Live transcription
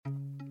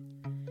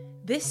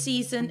This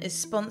season is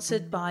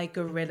sponsored by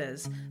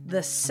Gorillas,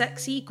 the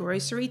sexy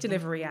grocery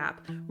delivery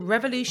app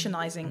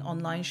revolutionizing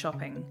online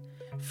shopping.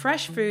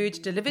 Fresh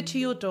food delivered to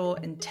your door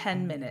in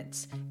 10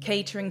 minutes,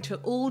 catering to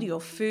all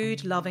your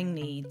food-loving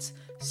needs.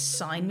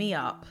 Sign me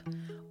up.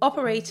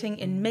 Operating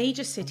in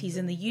major cities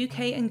in the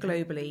UK and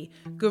globally,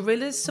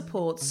 Gorillas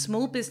supports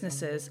small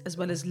businesses as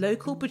well as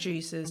local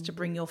producers to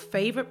bring your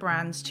favourite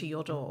brands to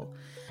your door.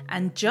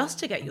 And just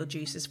to get your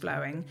juices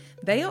flowing,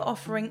 they are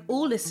offering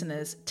all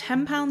listeners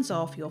 £10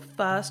 off your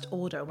first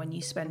order when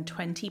you spend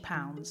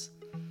 £20.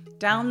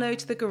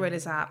 Download the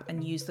Gorillas app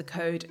and use the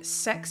code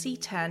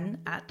SEXY10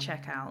 at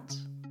checkout.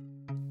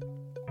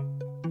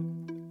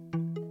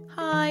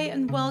 Hi,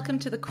 and welcome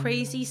to the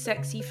Crazy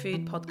Sexy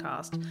Food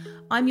Podcast.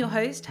 I'm your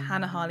host,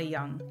 Hannah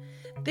Harley-Young.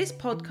 This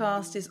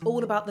podcast is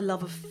all about the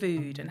love of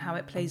food and how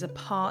it plays a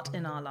part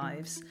in our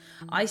lives.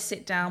 I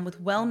sit down with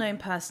well-known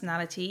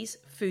personalities,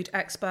 food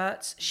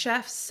experts,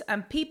 chefs,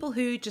 and people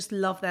who just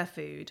love their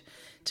food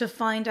to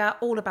find out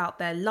all about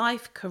their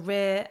life,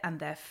 career, and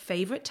their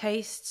favourite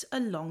tastes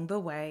along the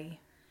way.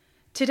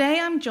 Today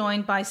I'm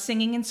joined by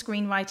singing and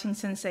screenwriting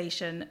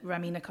sensation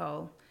Remi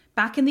Nicole.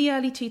 Back in the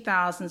early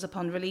 2000s,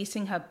 upon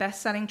releasing her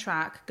best-selling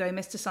track, Go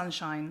Mr.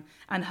 Sunshine,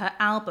 and her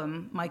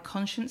album, My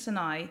Conscience and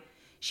I,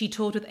 she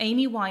toured with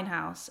Amy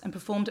Winehouse and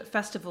performed at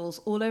festivals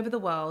all over the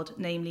world,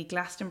 namely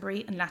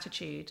Glastonbury and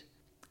Latitude.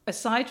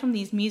 Aside from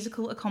these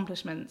musical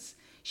accomplishments,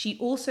 she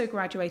also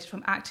graduated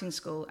from acting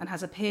school and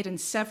has appeared in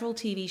several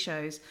TV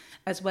shows,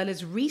 as well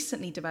as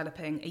recently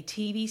developing a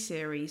TV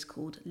series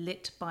called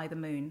Lit by the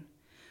Moon.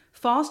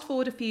 Fast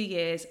forward a few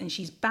years and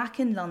she's back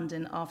in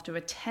London after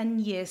a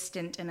 10-year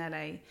stint in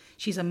LA.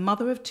 She's a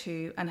mother of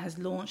two and has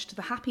launched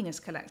The Happiness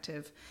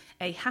Collective,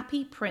 a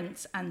happy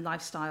prints and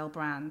lifestyle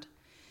brand.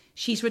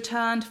 She's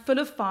returned full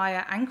of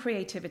fire and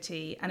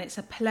creativity, and it's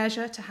a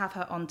pleasure to have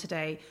her on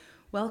today.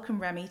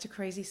 Welcome, Remi, to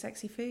Crazy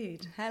Sexy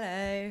Food.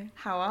 Hello.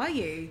 How are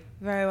you?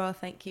 Very well,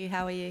 thank you.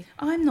 How are you?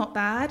 I'm not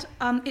bad.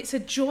 It's a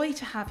joy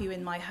to have you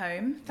in my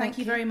home. Thank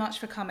you very much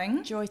for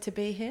coming. Joy to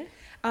be here.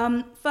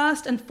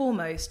 First and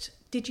foremost,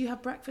 did you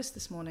have breakfast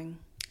this morning?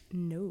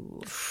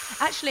 No.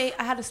 Actually,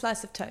 I had a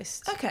slice of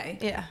toast. Okay.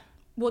 Yeah.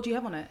 What do you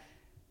have on it?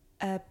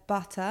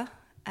 Butter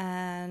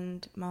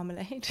and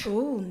marmalade.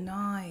 Oh,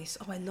 nice.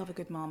 Oh, I love a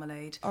good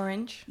marmalade.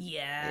 Orange.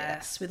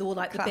 Yes, with all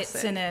like Classic. the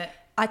bits in it.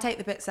 I take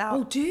the bits out.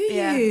 Oh, do you?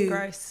 Yeah,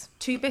 gross.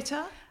 Too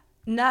bitter?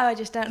 No, I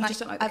just don't You like, just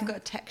don't like I've got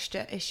a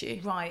texture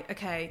issue. Right,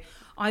 okay.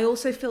 I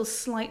also feel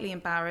slightly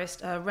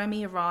embarrassed.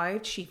 Remi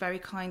arrived. She very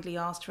kindly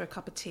asked for a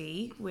cup of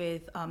tea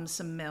with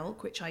some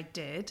milk, which I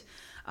did.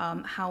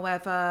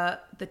 However,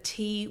 the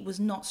tea was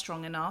not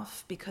strong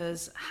enough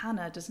because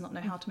Hannah does not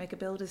know how to make a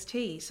builder's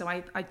tea. So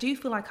I do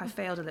feel like I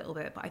failed a little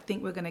bit, but I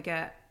think we're going to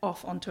get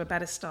off onto a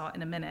better start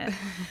in a minute.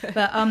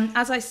 But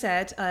as I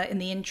said in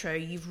the intro,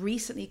 you've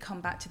recently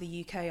come back to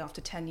the UK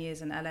after 10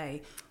 years in LA.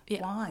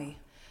 Yeah. Why?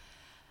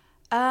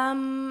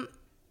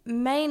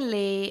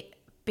 Mainly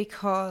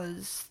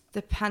because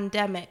the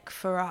pandemic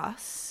for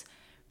us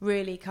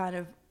really kind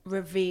of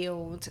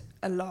revealed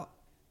a lot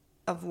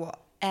of what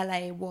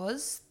LA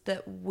was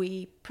that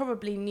we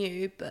probably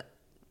knew but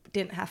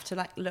didn't have to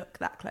like look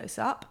that close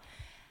up.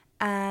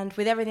 And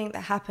with everything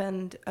that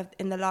happened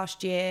in the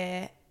last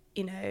year,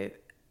 you know,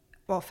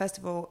 well, first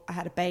of all, I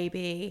had a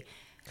baby.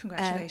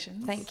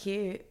 Congratulations. Thank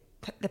you.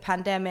 The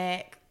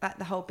pandemic, like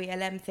the whole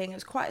BLM thing, it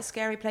was quite a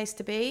scary place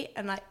to be,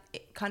 and like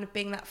it kind of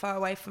being that far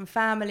away from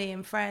family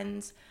and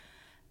friends.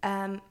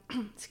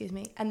 Excuse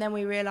me. And then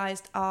we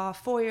realised our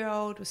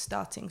 4-year-old was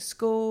starting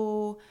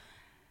school,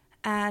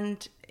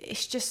 and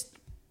it's just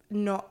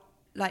not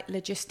like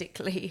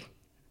logistically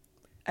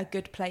a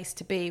good place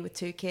to be with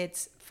two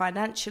kids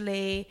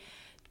financially,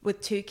 with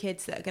two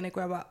kids that are going to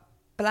grow up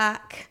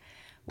black,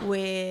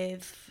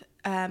 with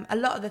a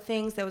lot of the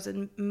things. There was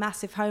a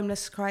massive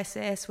homeless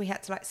crisis. We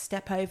had to like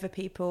step over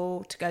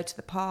people to go to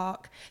the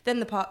park.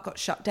 Then the park got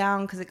shut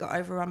down because it got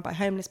overrun by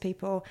homeless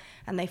people,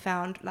 and they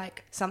found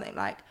like something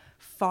like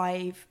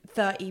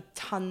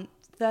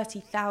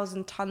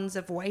 30,000 tons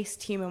of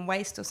waste, human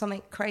waste or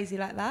something crazy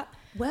like that.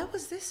 Where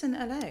was this in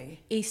LA?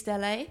 East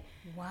LA.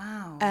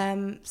 Wow.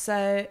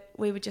 So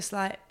we were just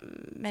like,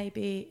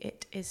 maybe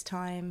it is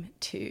time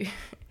to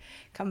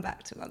come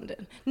back to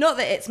London. Not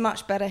that it's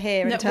much better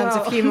here in terms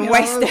of human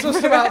waste. I was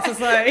just about to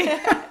say.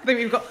 I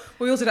think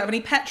we also don't have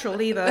any petrol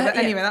either. But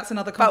anyway, that's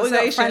another conversation.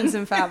 But we've got friends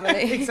and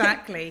family.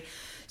 Exactly.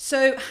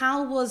 So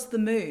how was the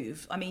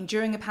move? I mean,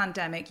 during a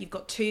pandemic, you've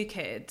got two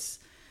kids.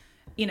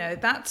 You know,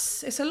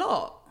 it's a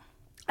lot.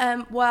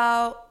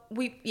 Well,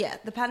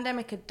 the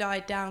pandemic had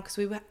died down because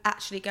we were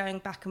actually going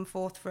back and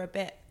forth for a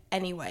bit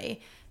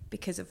anyway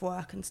because of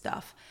work and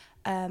stuff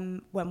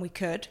when we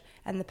could,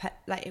 and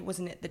it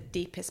wasn't at the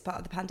deepest part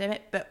of the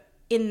pandemic, but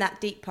in that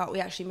deep part we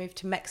actually moved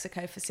to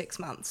Mexico for 6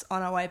 months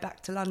on our way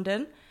back to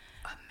London.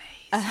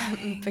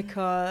 Amazing.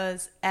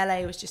 Because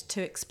LA was just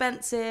too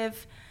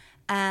expensive,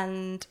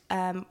 and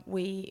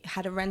we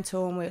had a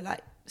rental and we were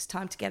like, it's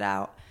time to get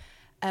out.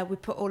 We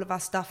put all of our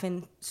stuff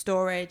in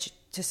storage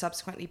to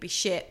subsequently be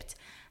shipped,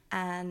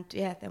 and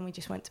then we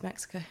just went to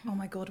Mexico. Oh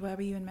my God, where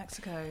were you in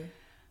Mexico?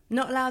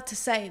 Not allowed to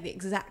say the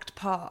exact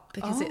part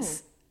because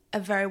it's a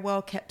very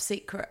well kept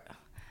secret.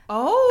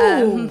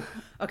 Oh,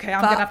 okay.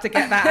 I'm going to have to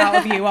get that out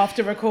of you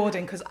after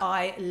recording because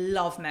I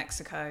love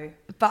Mexico.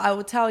 But I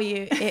will tell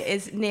you, it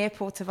is near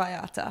Puerto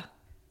Vallarta.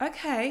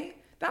 Okay.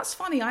 That's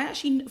funny.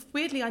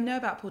 Weirdly, I know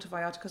about Puerto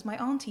Vallarta because my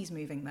auntie's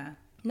moving there.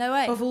 No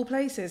way. Of all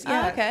places.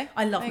 Yeah. Oh, okay.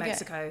 I love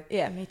Mexico.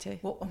 Yeah, me too.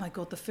 Oh my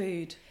God, the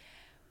food.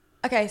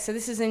 Okay, so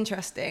this is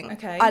interesting.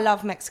 Okay. I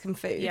love Mexican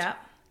food. Yeah.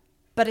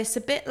 But it's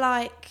a bit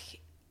like...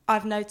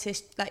 I've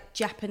noticed like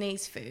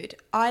Japanese food.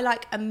 I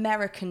like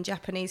American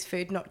Japanese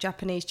food, not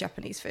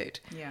Japanese food.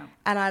 Yeah.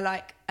 And I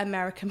like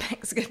American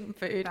Mexican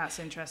food. That's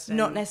interesting.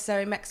 Not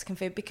necessarily Mexican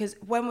food, because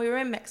when we were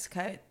in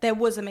Mexico, there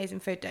was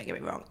amazing food, don't get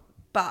me wrong,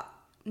 but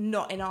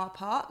not in our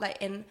part.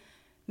 Like in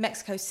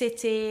Mexico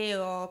City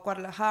or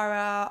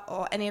Guadalajara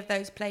or any of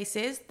those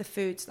places, the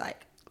food's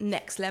like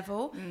next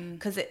level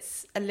because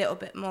it's a little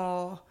bit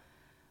more...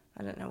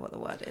 I don't know what the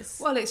word is.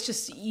 Well, it's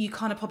just you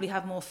kind of probably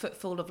have more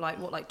footfall of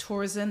like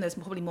tourism. There's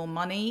probably more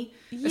money,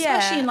 Yeah.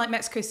 especially in like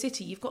Mexico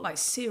City. You've got like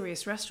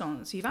serious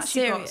restaurants. You've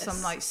actually got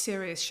some like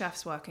serious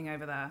chefs working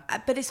over there.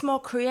 But it's more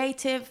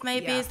creative,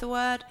 maybe Yeah. is the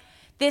word.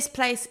 This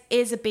place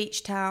is a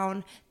beach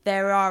town.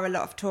 There are a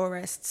lot of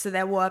tourists, so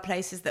there were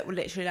places that were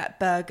literally like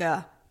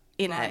burger,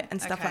 you know, Right,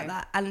 and stuff okay. like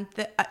that. And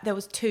there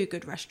was 2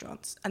 good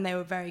restaurants, and they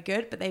were very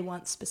good, but they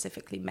weren't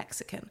specifically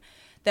Mexican.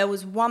 There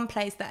was one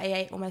place that I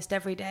ate almost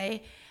every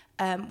day,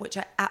 which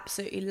I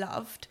absolutely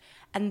loved,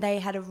 and they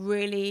had a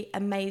really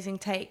amazing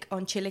take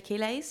on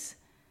chilaquiles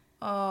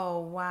Oh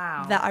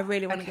wow! that I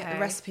really want to get Okay. the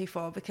recipe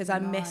for, because I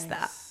missed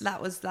that. Nice.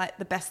 That was like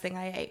the best thing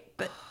I ate.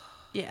 But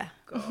yeah,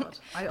 God,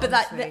 but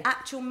like the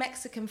actual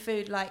Mexican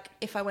food, like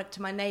if I went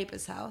to my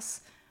neighbour's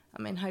house,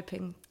 I mean,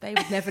 hoping they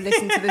would never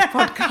listen to this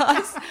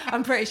podcast.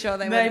 I'm pretty sure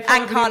they would, and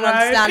probably can't won't.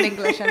 understand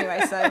English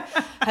anyway. So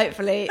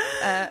hopefully,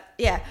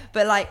 yeah.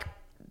 But like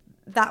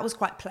that was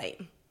quite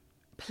plain.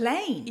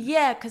 plain.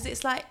 Yeah, because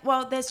it's like,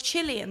 well, there's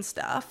chili and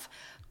stuff,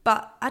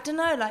 but I don't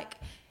know, like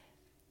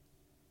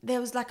there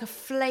was like a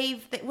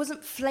flavour that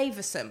wasn't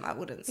flavoursome, I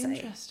wouldn't say.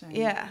 Interesting.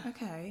 Yeah.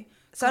 Okay.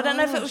 So I don't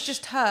know if it was Gosh.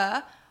 just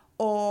her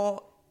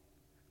or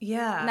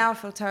Yeah. now I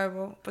feel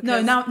terrible.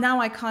 Because No, now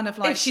I kind of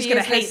like If she's she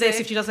going to is hate this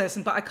listening- if she does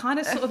listen, but I kind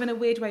of sort of in a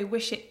weird way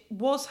wish it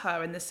was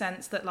her, in the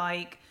sense that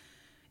like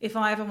if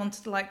I ever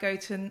wanted to like go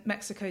to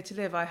Mexico to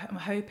live, I'm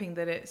hoping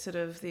that it sort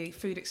of the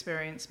food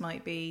experience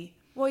might be.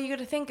 Well, you got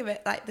to think of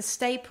it like the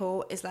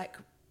staple is like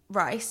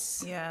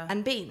rice Yeah.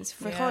 and beans,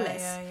 frijoles.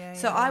 Yeah,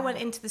 so I went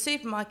into the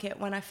supermarket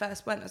when I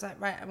first went. I was like,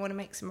 right, I want to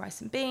make some rice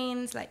and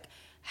beans. Like,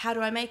 how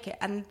do I make it?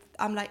 And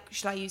I'm like,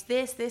 should I use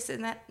this,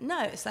 and that?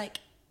 No, it's like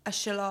a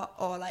shallot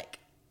or like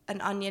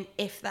an onion,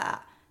 if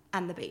that,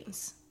 and the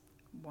beans.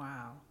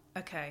 Wow.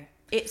 Okay.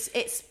 It's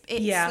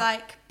Yeah.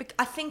 like,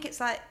 I think it's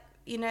like,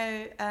 you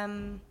know,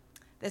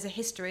 there's a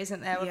history,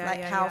 isn't there, of Yeah, like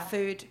yeah, how yeah.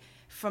 food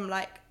from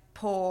like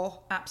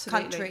poor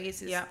Absolutely.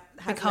 countries yeah.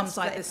 has becomes less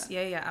like flavour. this.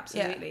 Yeah,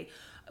 absolutely.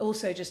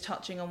 Also, just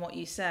touching on what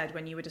you said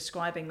when you were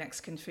describing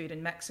Mexican food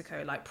in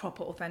Mexico, like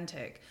proper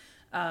authentic.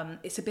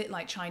 It's a bit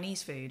like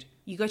Chinese food.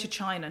 You go to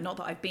China, not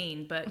that I've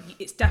been, but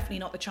it's definitely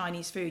not the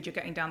Chinese food you're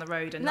getting down the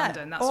road in No,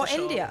 London. That's or for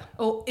sure. India.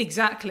 Oh,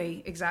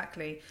 exactly.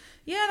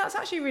 Yeah, that's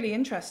actually really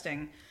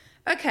interesting.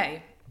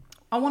 Okay,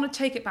 I want to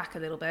take it back a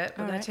little bit.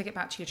 We're going to take it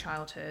back to your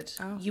childhood.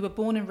 Oh. You were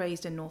born and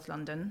raised in North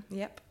London.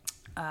 Yep.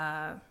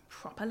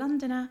 Proper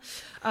Londoner.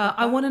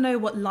 I want to know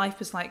what life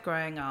was like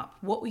growing up.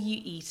 What were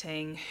you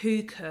eating?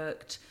 Who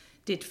cooked?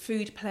 Did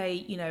food play,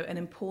 you know, an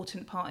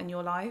important part in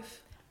your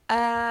life?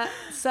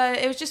 So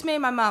it was just me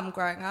and my mum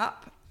growing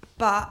up,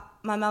 but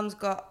my mum's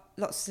got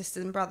lots of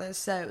sisters and brothers,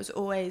 so it was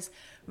always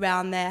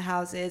round their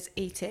houses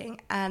eating.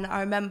 And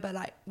I remember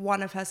like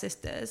one of her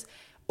sisters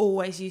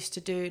always used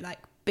to do like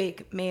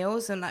big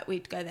meals, and like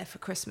we'd go there for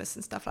Christmas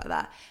and stuff like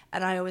that.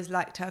 And I always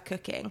liked her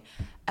cooking.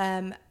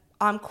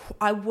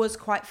 I was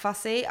quite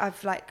fussy.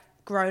 I've like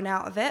grown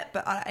out of it,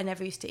 but I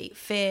never used to eat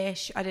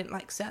fish. I didn't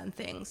like certain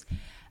things.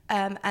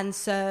 And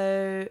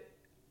so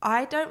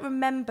I don't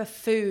remember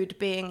food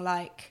being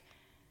like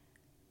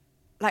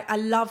I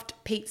loved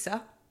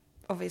pizza,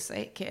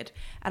 obviously, kid,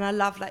 and I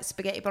loved like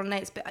spaghetti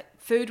bolognese, but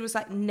food was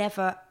like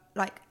never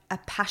like a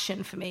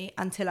passion for me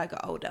until I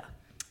got older.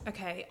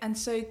 Okay, and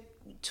so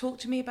talk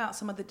to me about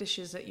some of the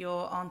dishes that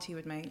your auntie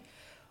would make.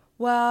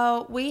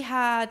 Well, we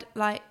had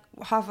like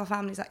half our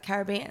family's like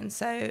Caribbean,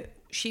 so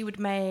she would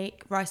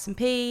make rice and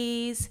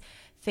peas,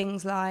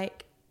 things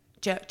like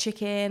jerk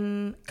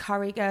chicken,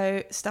 curry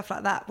goat, stuff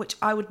like that, which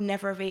I would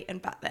never have eaten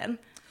back then.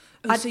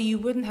 Oh, so you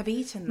wouldn't have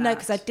eaten that? No,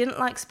 because I didn't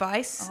like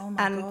spice, Oh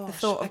my and the gosh,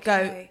 thought of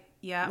okay.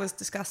 goat was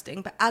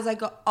disgusting. But as I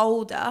got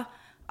older,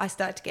 I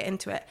started to get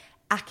into it.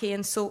 Ackee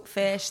and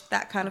saltfish,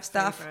 that kind of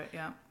stuff. Favourite,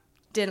 yeah.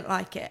 Didn't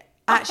like it.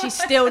 Actually,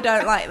 still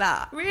don't like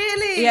that.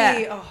 Really?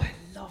 Yeah. Oh,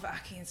 I love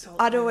ackee and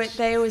saltfish.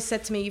 They always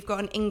said to me, "You've got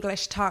an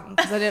English tongue,"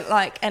 because I didn't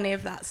like any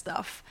of that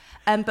stuff.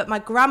 But my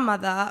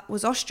grandmother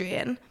was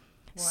Austrian.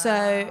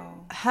 So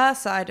Wow. her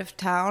side of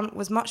town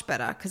was much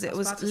better, because it was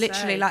was about to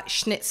literally say. like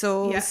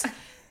schnitzels, Yeah.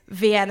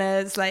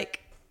 Viennas,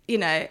 like, you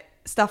know,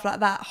 stuff like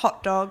that,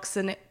 hot dogs,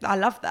 and I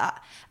love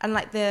that. And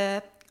like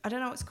I don't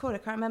know what it's called, I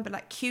can't remember,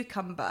 like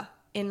cucumber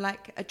in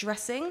like a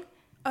dressing.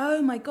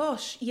 Oh my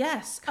gosh,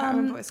 yes. Can't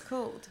remember what it's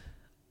called.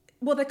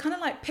 Well, they're kind of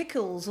like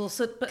pickles or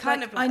so, but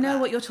Kind like, of like I know that.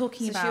 what you're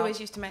talking So about. she always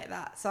used to make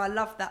that. So I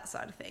love that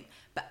side of thing.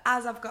 But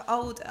as I've got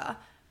older,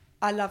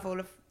 I love all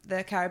of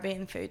the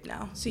Caribbean food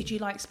now. So do you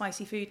like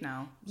spicy food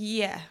now?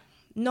 Yeah.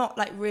 Not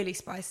like really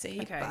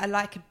spicy, Okay. but I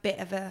like a bit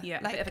of a... Yeah,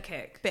 like, a bit of a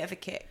kick. Bit of a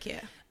kick, yeah.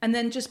 And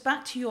then just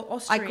back to your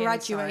Austrian I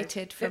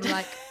graduated side. from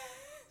like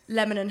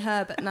lemon and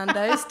herb at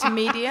Nando's to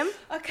medium.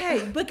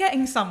 Okay, we're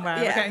getting somewhere.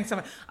 Yeah. We're getting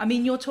somewhere. I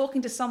mean, you're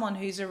talking to someone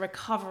who's a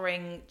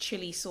recovering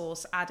chili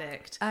sauce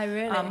addict. Oh,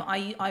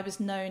 really? I was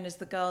known as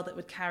the girl that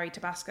would carry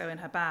Tabasco in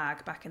her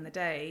bag back in the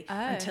day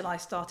until I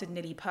started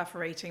nearly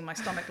perforating my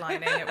stomach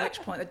lining, at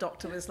which point the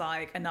doctor was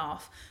like,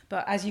 enough.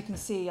 But as you can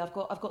see, I've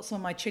got some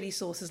of my chili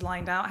sauces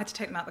lined out. I had to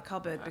take them out the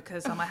cupboard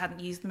because I hadn't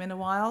used them in a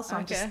while. So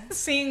I'm just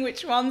seeing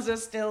which ones are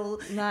still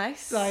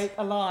nice, like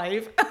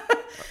alive.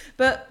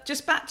 But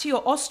just back to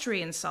your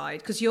Austrian side,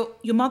 because your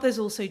mother's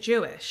also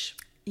Jewish.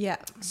 Yeah.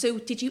 So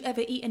did you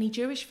ever eat any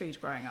Jewish food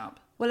growing up?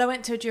 Well, I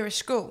went to a Jewish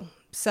school.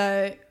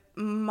 So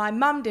my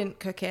mum didn't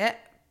cook it,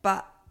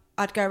 but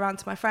I'd go around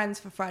to my friends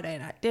for Friday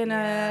night dinners.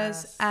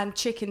 Yes. And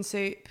chicken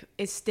soup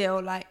is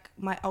still like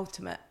my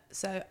ultimate.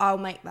 So I'll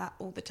make that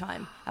all the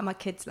time. And my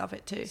kids love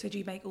it too. So do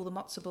you make all the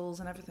matzo balls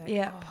and everything?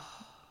 Yeah.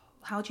 Oh,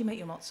 how do you make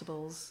your matzo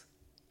balls?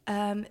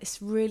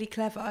 It's really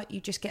clever.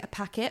 You just get a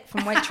packet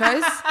from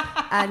Waitrose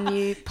and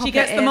you pop She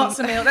gets it the in.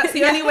 matzo meal. That's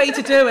the only way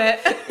to do it.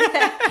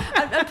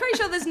 I'm pretty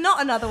sure there's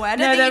not another way. I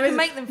don't think you can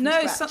make them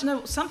from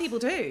scratch. Some people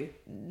do.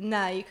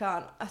 No, you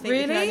can't. I think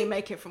you can only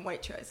make it from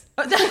Waitrose.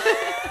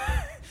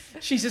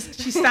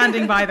 She's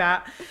standing by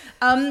that.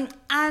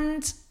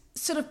 And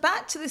sort of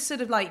back to this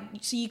sort of like,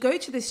 so you go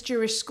to this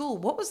Jewish school.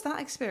 What was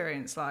that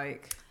experience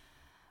like?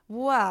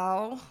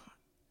 Well,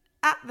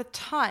 at the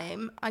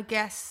time, I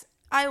guess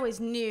I always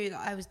knew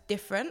that I was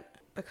different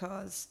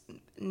because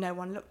no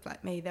one looked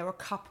like me. There were a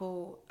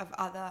couple of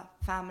other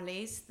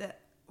families that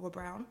were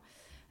brown.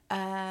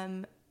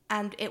 And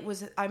it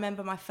was, I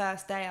remember my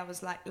first day, I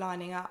was like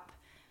lining up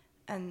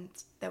and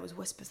there was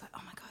whispers like,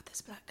 oh my God, there's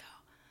a black girl.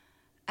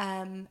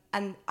 And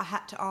I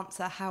had to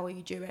answer, how are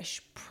you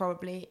Jewish?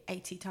 Probably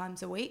 80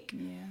 times a week.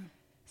 Yeah.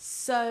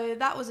 So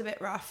that was a bit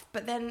rough.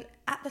 But then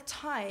at the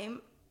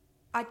time,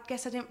 I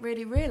guess I didn't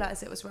really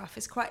realise it was rough.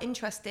 It's quite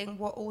interesting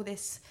what all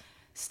this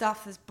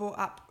stuff has brought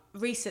up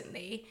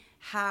recently,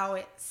 how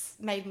it's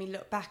made me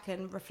look back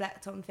and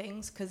reflect on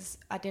things, because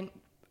I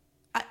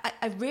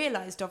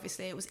realised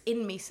obviously it was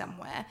in me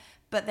somewhere,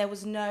 but there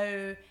was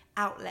no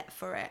outlet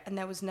for it, and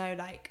there was no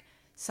like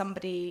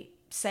somebody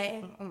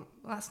saying, oh,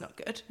 well, that's not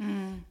good.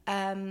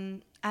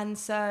 And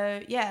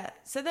so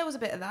so there was a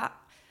bit of that,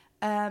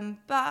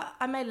 but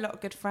I made a lot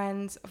of good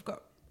friends. I've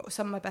got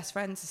some of my best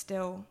friends are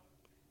still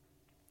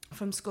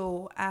from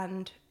school,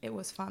 and it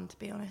was fun, to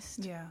be honest.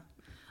 Yeah.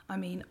 I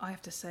mean, I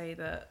have to say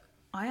that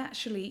I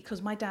actually,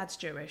 because my dad's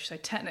Jewish, so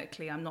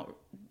technically I'm not,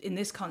 in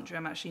this country,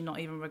 I'm actually not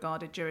even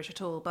regarded Jewish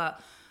at all,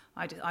 but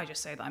I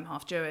just say that I'm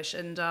half Jewish.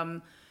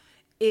 And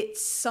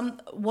it's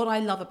what I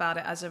love about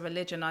it as a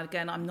religion,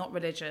 again, I'm not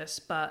religious,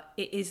 but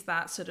it is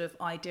that sort of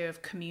idea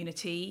of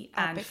community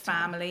and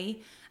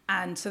family.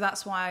 And so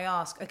that's why I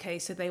ask, okay,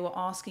 so they were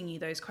asking you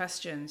those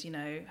questions, you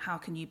know, how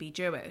can you be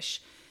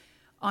Jewish?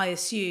 I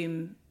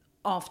assume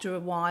after a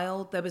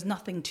while, there was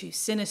nothing too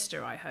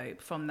sinister, I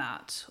hope, from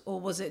that? Or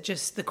was it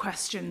just the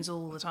questions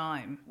all the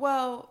time?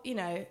 Well, you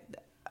know,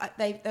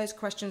 those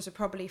questions are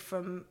probably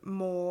from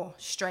more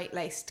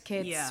straight-laced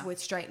kids with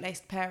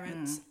straight-laced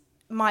parents.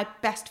 My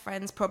best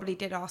friends probably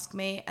did ask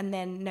me, and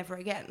then never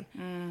again.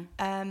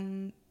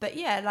 But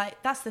yeah,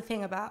 like, that's the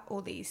thing about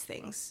all these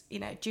things. You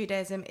know,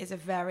 Judaism is a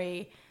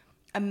very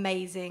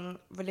amazing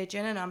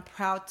religion, and I'm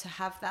proud to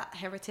have that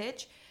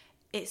heritage.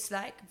 It's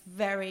like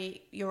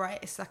you're right,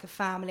 it's like a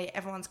family,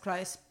 everyone's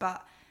close,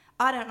 but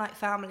I don't like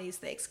families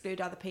that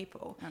exclude other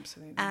people.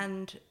 Absolutely.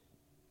 And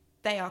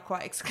they are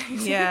quite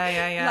exclusive.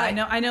 Yeah.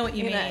 Like, I know what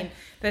you mean. know.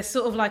 There's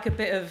sort of like a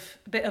bit of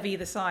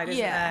either side,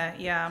 isn't there?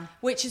 Yeah.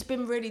 Which has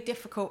been really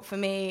difficult for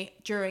me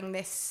during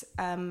this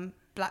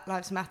Black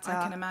Lives Matter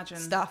I can imagine.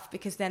 stuff,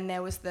 because then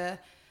there was the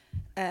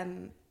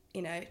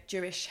you know,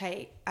 Jewish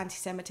hate,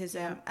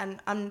 anti-Semitism, and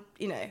I'm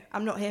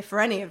not here for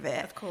any of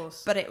it, Of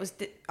course. But it was,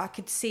 I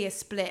could see a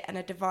split and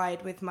a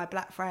divide with my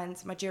black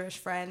friends, my Jewish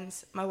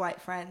friends, my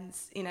white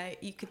friends. You know,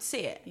 you could see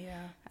it.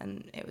 Yeah.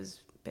 And it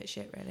was a bit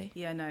shit, really.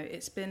 Yeah, no,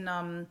 it's been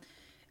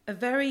a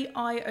very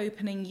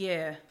eye-opening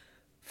year.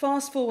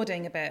 Fast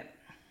forwarding a bit,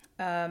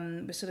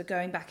 we're sort of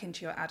going back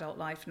into your adult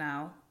life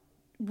now.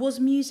 Was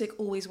music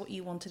always what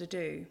you wanted to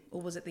do,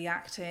 or was it the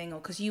acting, or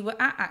because you were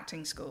at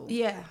acting school?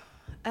 Yeah.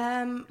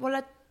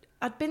 Well,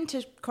 I'd been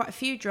to quite a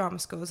few drama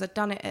schools. I'd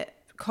done it at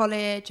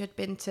college. I'd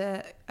been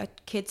to a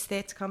kids'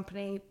 theatre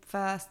company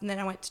first, and then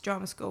I went to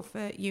drama school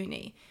for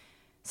uni.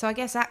 So I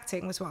guess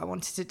acting was what I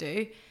wanted to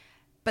do.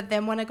 But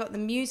then when I got the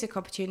music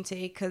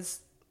opportunity,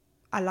 because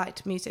I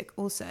liked music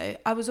also,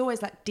 I was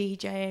always like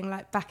DJing.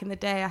 Like back in the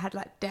day, I had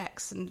like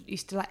decks and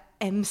used to like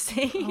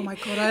MC. Oh my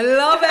God, I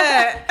love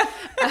it!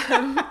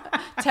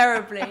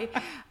 Terribly.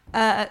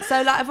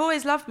 So like I've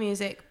always loved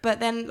music, but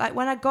then like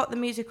when I got the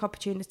music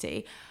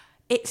opportunity,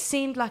 it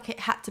seemed like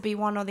it had to be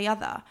one or the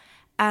other.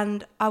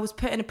 And I was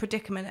put in a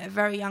predicament at a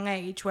very young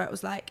age where it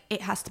was like,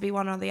 it has to be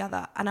one or the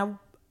other. And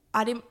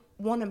I didn't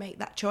want to make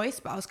that choice,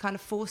 but I was kind of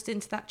forced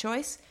into that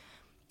choice.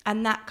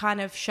 And that kind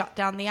of shut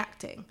down the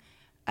acting.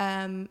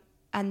 And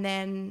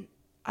then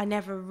I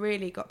never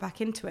really got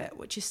back into it,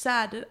 which is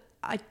sad.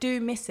 I do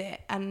miss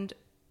it. And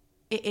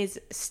it is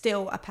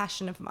still a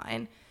passion of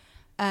mine,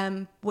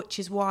 which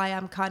is why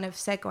I'm kind of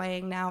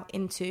segueing now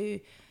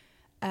into...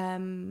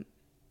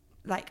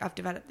 like I've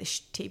developed this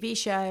TV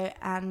show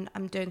and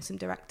I'm doing some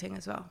directing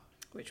as well.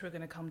 Which we're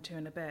going to come to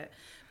in a bit.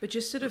 But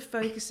just sort of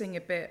focusing a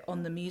bit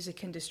on the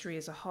music industry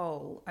as a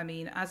whole. I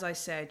mean, as I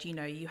said, you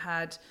know, you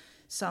had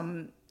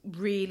some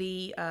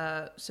really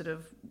sort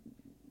of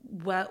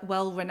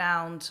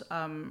well-renowned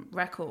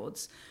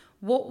records.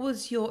 What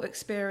was your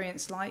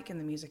experience like in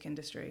the music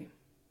industry?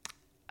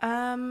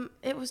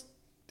 It was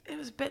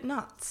a bit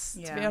nuts,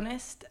 to be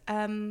honest.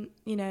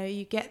 You know,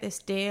 you get this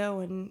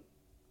deal and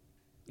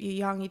you're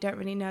young, you don't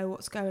really know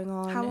what's going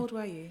on. How old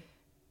were you?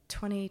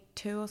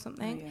 22 or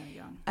something. Oh,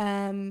 yeah,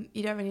 young.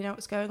 You don't really know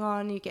what's going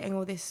on. You're getting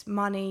all this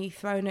money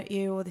thrown at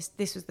you, or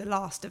this was the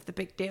last of the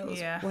big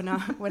deals when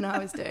I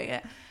was doing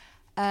it.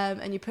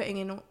 And you're putting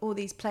in all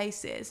these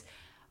places.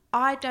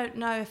 I don't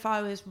know if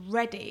I was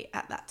ready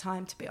at that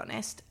time, to be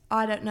honest.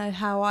 I don't know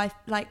how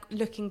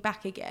looking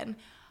back again,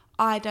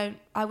 I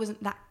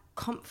wasn't that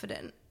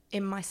confident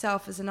in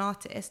myself as an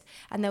artist,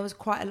 and there was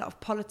quite a lot of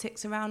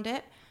politics around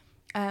it.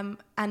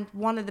 And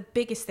one of the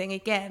biggest thing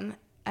again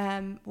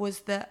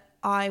was that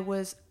I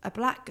was a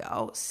black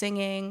girl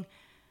singing,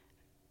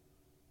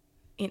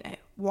 you know,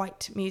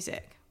 white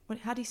music.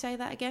 How do you say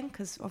that again?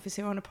 Because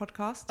obviously we're on a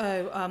podcast.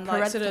 Oh,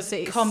 like sort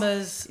of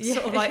commas,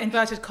 sort of like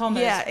inverted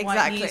commas, yeah, exactly.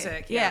 white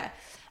music. Yeah.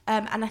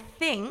 And I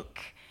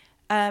think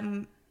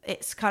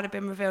it's kind of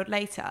been revealed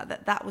later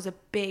that was a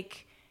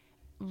big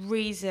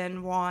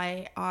reason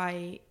why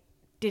I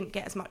didn't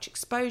get as much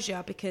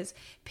exposure, because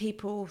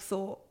people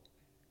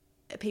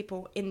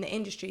in the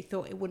industry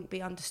thought it wouldn't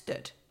be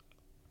understood.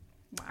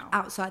 Wow.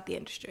 Outside the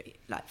industry,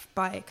 like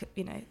by,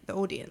 you know, the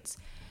audience.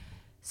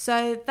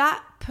 So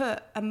that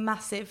put a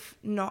massive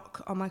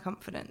knock on my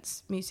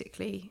confidence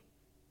musically,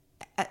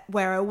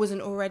 where I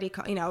wasn't already,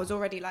 you know, I was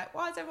already like,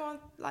 why is everyone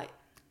like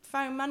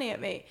throwing money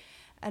at me?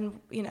 And,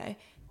 you know,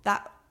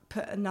 that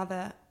put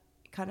another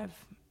kind of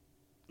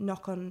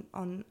knock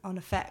on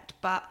effect.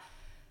 But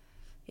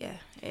yeah,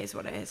 it is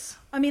what it is.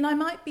 I mean,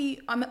 I'm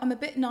a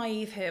bit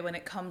naive here when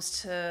it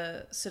comes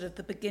to sort of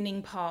the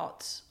beginning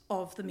part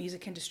of the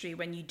music industry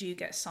when you do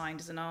get signed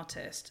as an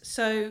artist.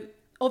 So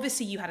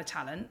obviously you had a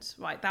talent,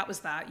 right? That was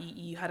that.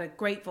 You had a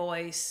great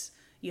voice.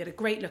 You had a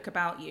great look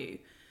about you.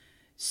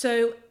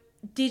 So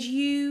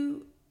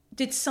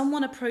did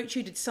someone approach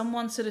you? Did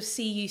someone sort of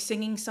see you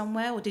singing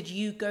somewhere? Or did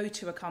you go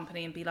to a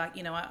company and be like,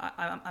 you know,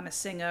 I'm a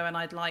singer and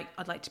I'd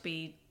like to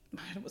be,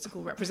 what's it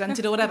called,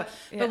 represented or whatever.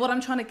 Yeah. But what I'm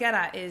trying to get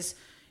at is,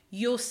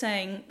 you're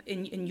saying,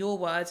 in your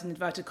words, in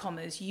inverted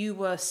commas, you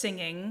were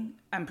singing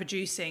and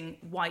producing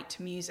white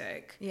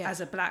music as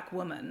a black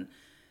woman.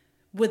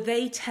 Were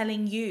they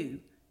telling you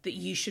that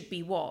you should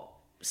be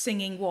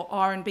singing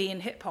R&B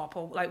and hip hop,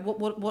 or like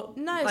what?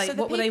 No, like, so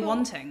what were they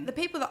wanting? The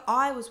people that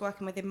I was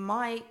working with in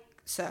my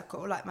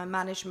circle, like my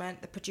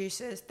management, the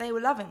producers, they were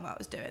loving what I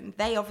was doing.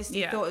 They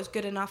obviously thought it was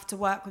good enough to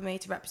work with me,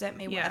 to represent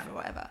me,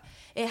 whatever.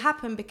 It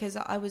happened because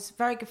I was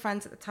very good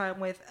friends at the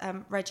time with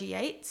Reggie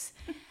Yates.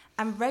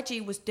 And Reggie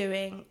was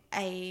doing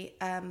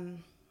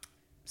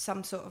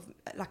some sort of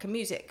like a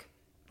music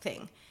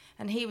thing,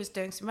 and he was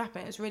doing some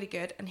rapping. It was really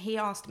good, and he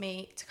asked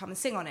me to come and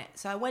sing on it.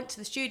 So I went to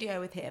the studio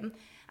with him,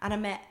 and I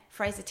met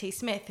Fraser T.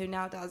 Smith, who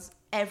now does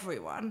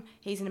Everyone.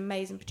 He's an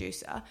amazing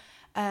producer.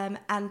 And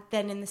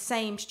then in the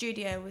same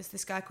studio was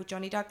this guy called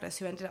Johnny Douglas,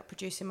 who ended up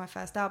producing my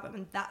first album,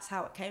 and that's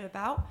how it came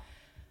about.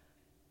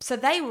 So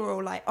they were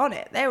all like on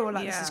it. They were all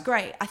like, this is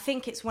great. I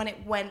think it's when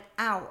it went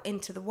out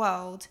into the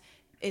world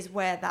is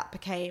where that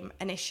became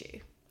an issue.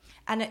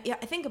 And I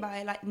think about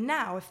it, like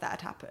now, if that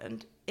had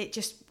happened, it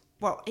just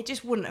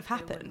wouldn't have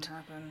happened. It wouldn't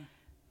happen.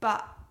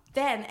 But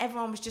then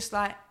everyone was just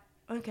like,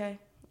 okay,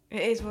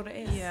 it is what it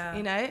is,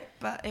 you know,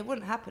 but it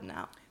wouldn't happen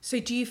now.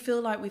 So do you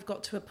feel like we've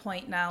got to a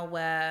point now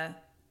where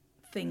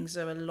things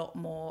are a lot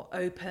more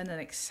open and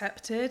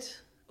accepted,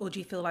 or do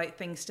you feel like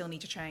things still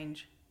need to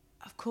change?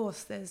 Of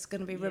course, there's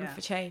going to be room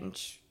for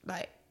change,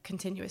 like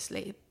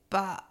continuously,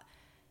 but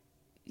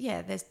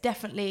yeah, there's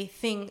definitely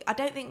I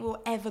don't think we're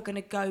ever going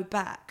to go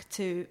back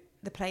to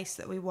the place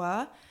that we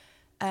were.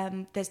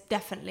 There's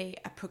definitely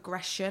a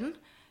progression,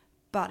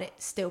 but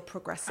it's still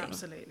progressing.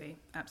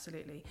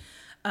 Absolutely.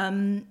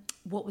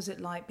 What was it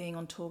like being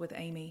on tour with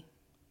Amy?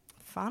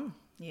 Fun.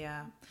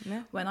 Yeah.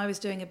 When I was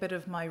doing a bit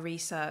of my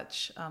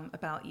research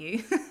about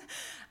you,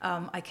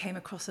 I came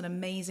across an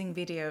amazing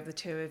video of the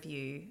two of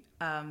you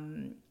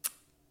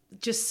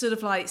just sort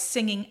of like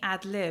singing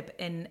ad lib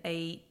in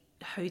a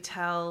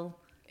hotel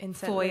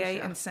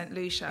foyer in St.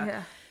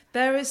 Lucia.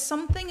 There is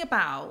something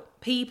about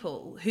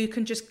people who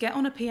can just get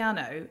on a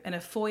piano in a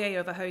foyer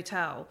of a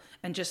hotel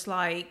and just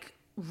like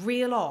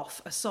reel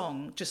off a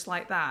song just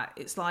like that.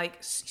 It's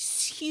like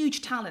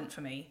huge talent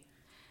for me.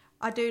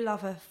 I do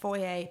love a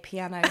foyer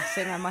piano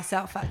singer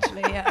myself,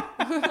 actually. Yeah.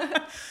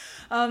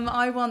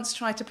 I once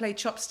tried to play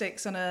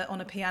chopsticks on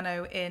a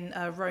piano in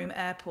Rome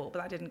airport,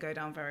 but that didn't go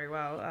down very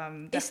well.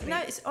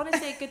 It's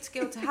honestly a good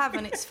skill to have,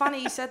 and it's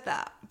funny you said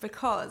that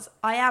because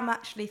I am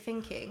actually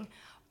thinking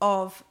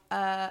of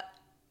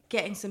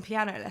getting some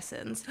piano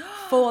lessons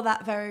for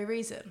that very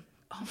reason.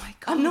 Oh my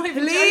God! I'm not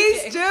even Please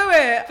joking. do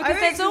it Because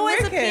there's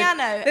always wicked. a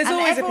piano, There's and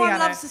always everyone a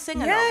piano. loves to sing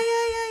along.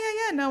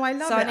 Yeah. No, I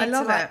love so it. I need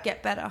love to like it.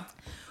 get better.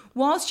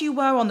 Whilst you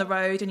were on the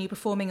road and you were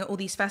performing at all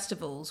these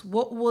festivals,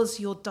 what was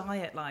your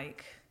diet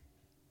like?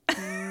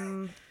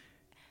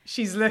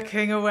 She's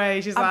looking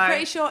away. She's I'm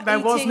pretty sure there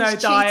was no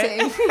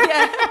diet.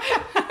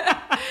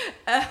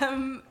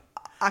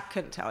 I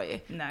couldn't tell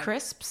you. No.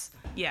 Crisps,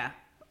 Yeah.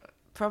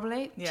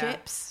 probably. Yeah.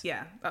 Chips.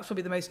 Yeah. That's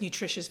probably the most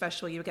nutritious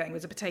vegetable you were getting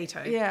was a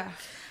potato. Yeah.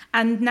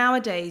 And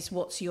nowadays,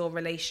 what's your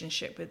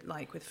relationship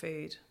with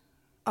food?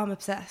 I'm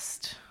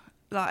obsessed.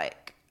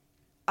 Like,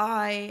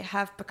 I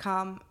have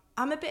become.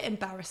 I'm a bit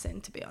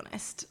embarrassing, to be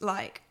honest.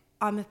 Like,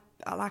 I'm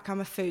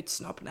a food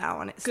snob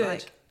now, and it's Good.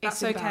 like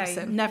That's it's okay.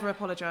 embarrassing. Never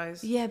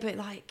apologise. Yeah, but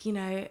like, you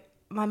know,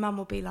 my mum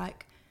will be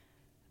like,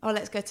 "Oh,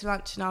 let's go to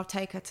lunch," and I'll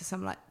take her to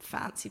some like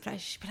fancy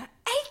place. She'll be like,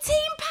 £18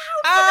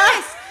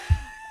 for this.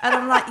 And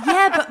I'm like,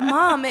 yeah, but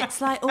mum, it's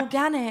like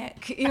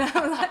organic, you know.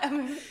 Like,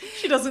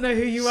 She doesn't know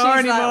who you she's are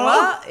anymore.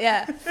 like, what?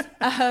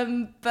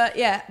 Yeah. But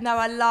yeah, no,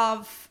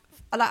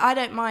 I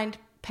don't mind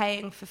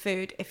paying for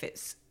food if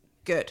it's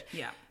good.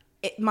 Yeah.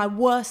 My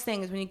worst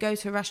thing is when you go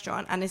to a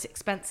restaurant and it's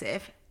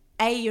expensive.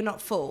 A, you're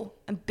not full,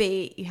 and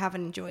B, you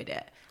haven't enjoyed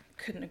it.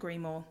 Couldn't agree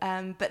more.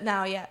 But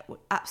now, yeah,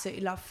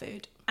 absolutely love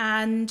food.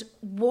 And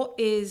what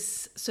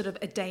is sort of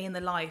a day in the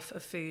life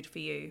of food for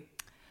you?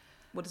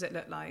 What does it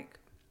look like?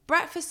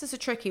 Breakfast is a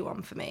tricky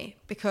one for me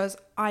because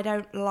I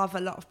don't love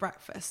a lot of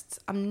breakfasts.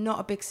 I'm not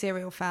a big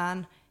cereal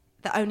fan.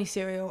 The only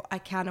cereal I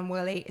can and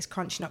will eat is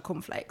Crunchy Nut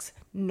Cornflakes.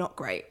 Not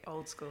great.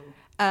 Old school.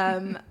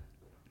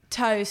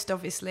 Toast,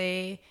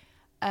 obviously.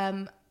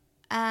 So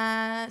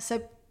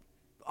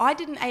I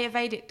did an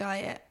Ayurvedic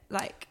diet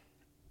like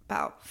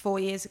about 4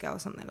 years ago or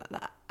something like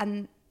that.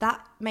 And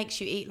that makes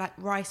you eat like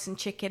rice and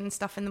chicken and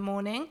stuff in the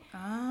morning.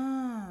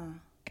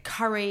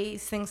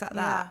 Curries, things like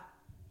that. Yeah.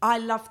 I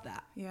loved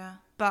that. Yeah.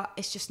 But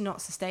it's just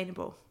not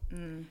sustainable.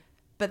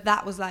 But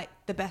that was like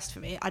the best for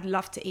me. I'd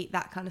love to eat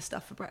that kind of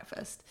stuff for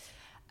breakfast.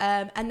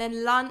 And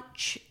then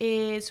lunch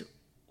is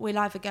we'll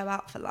either go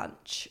out for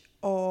lunch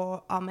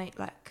or I'll make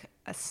like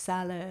a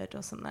salad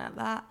or something like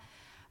that.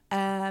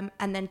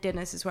 And then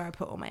dinners is where I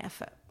put all my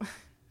effort.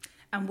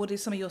 And what are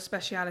some of your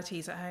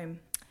specialities at home?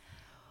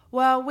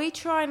 Well, we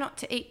try not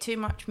to eat too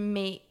much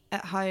meat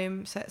at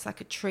home, so it's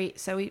like a treat.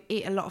 So we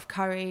eat a lot of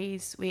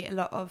curries. We eat a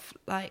lot of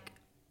like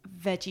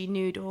veggie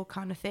noodle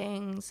kind of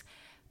things,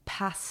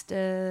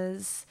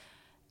 pastas.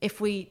 If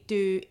we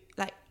do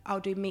like, I'll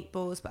do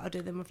meatballs, but I'll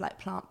do them with like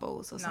plant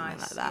balls or something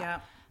like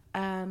that.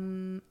 Yeah.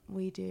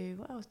 We do,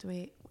 what else do we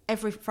eat?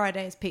 Every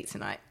Friday is pizza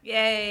night.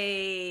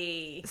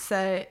 Yay!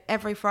 So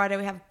every Friday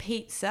we have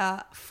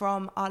pizza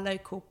from our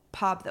local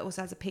pub that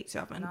also has a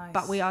pizza oven. Nice.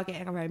 But we are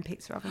getting our own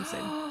pizza oven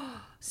soon.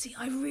 See,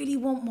 I really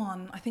want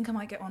one. I think I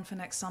might get one for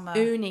next summer.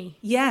 Uni.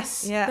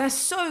 Yes. Yeah. They're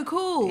so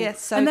cool. Yeah,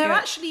 so and they're good.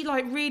 actually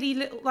like really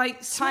little,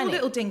 like small Tiny.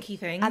 little dinky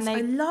things. And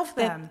I love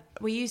them.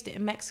 We used it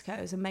in Mexico.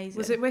 It was amazing.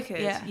 Was it wicked?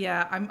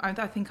 Yeah.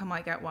 I think I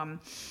might get one.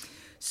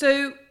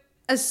 So,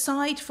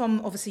 aside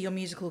from obviously your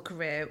musical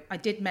career, I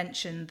did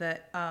mention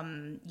that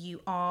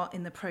you are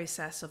in the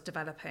process of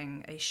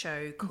developing a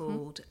show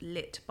called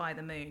Lit by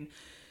the Moon.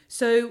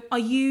 So, are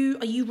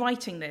you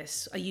writing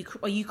this? Are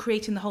you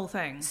creating the whole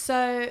thing?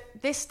 So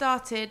this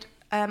started,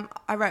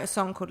 I wrote a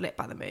song called Lit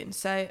by the Moon.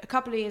 So a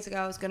couple of years ago,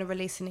 I was going to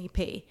release an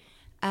EP.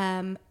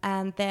 And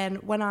then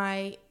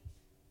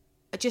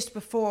just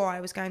before I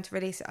was going to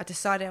release it, I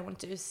decided I wanted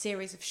to do a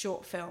series of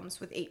short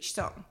films with each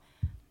song.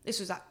 This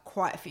was like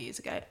quite a few years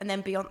ago. And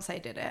then Beyonce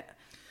did it.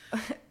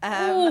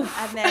 And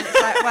then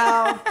it's like,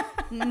 well,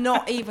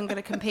 not even going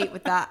to compete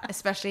with that,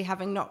 especially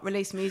having not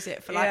released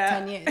music for like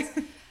 10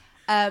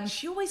 years.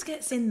 She always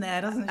gets in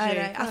there, doesn't she? I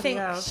know. I Bloody think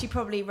hell. she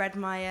probably read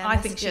my I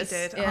think she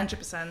messages. did, Yeah.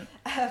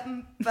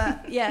 100%.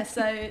 But yeah,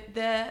 so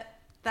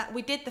that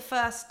we did the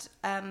first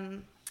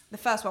one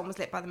was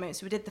Lit by the Moon,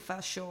 so we did the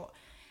first short,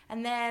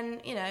 and then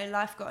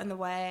life got in the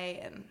way,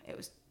 and it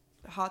was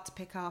hard to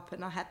pick up,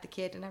 and I had the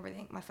kid and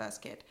everything, my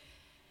first kid,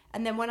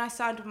 and then when I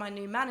signed with my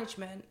new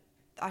management,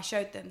 I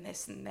showed them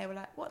this, and they were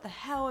like, "What the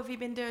hell have you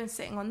been doing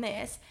sitting on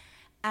this?"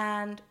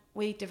 And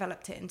we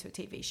developed it into a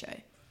TV show.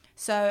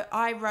 So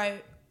I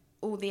wrote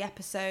all the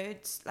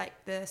episodes, like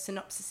the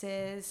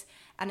synopsises,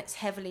 and it's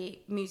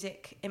heavily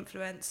music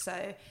influenced.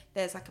 So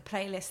there's like a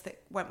playlist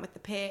that went with the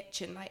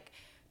pitch, and like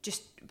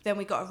just then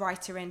we got a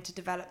writer in to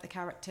develop the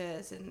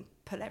characters and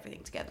pull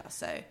everything together.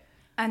 So,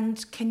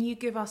 And can you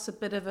give us a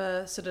bit of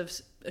a sort of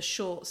a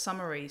short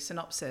summary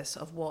synopsis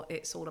of what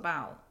it's all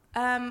about?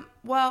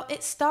 Well,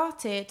 it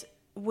started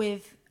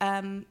with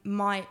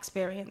my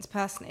experience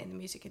personally in the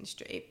music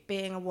industry,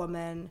 being a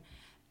woman.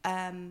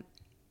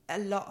 A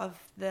lot of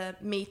the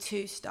Me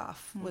Too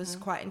stuff was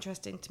quite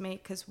interesting to me,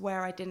 because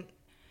where I didn't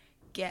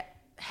get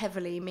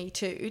heavily Me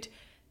Too'd,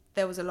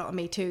 there was a lot of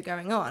Me Too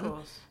going on. Of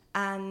course.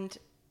 And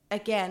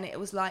again, it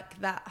was like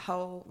that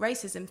whole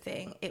racism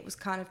thing, it was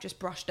kind of just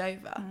brushed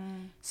over.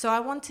 So I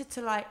wanted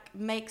to like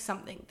make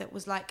something that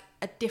was like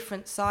a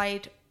different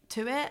side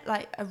to it,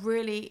 like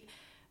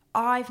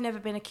I've never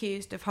been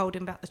accused of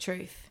holding back the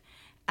truth,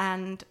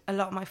 and a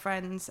lot of my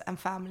friends and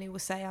family will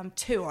say I'm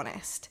too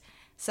honest.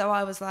 So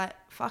I was like,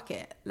 fuck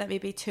it, let me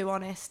be too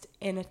honest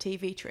in a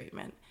TV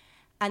treatment.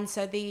 And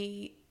so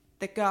the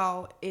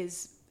girl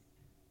is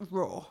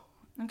raw.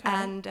 Okay.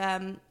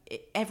 And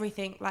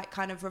everything like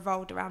kind of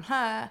revolved around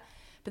her.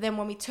 But then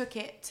when we took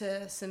it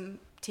to some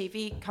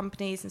TV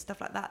companies and stuff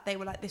like that, they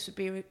were like, this would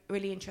be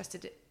really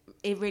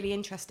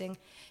interesting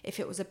if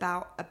it was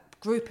about a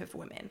group of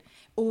women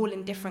all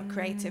in different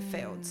creative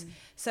fields.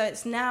 So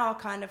it's now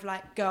kind of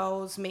like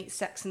Girls Meet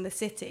Sex and the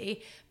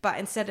City, but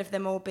instead of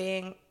them all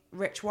being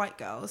rich white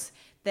girls,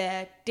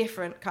 they're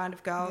different kind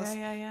of girls.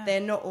 Yeah.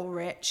 They're not all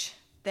rich,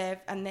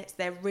 it's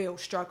their real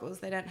struggles.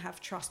 They don't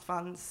have trust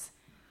funds.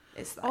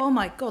 It's like, oh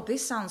my God,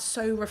 this sounds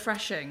so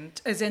refreshing,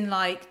 as in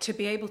like to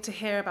be able to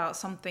hear about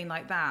something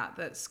like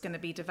that's going to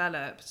be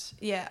developed.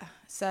 yeah,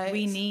 so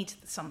We need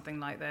something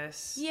like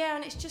this. Yeah,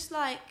 and it's just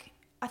like,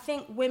 I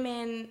think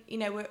women, you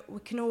know, we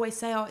can always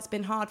say, oh, it's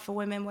been hard for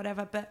women,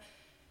 whatever, but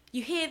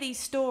you hear these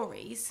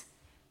stories,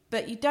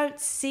 but you don't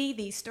see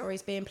these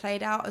stories being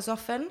played out as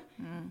often.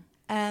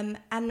 And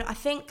I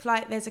think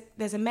like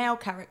there's a male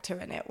character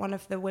in it, one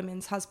of the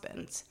women's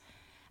husbands,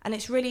 and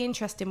it's really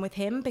interesting with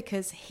him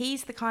because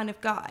he's the kind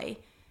of guy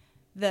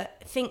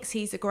that thinks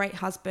he's a great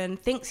husband,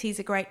 thinks he's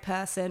a great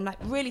person, like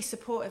really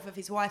supportive of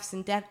his wife's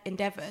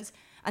endeavours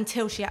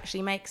until she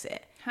actually makes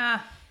it.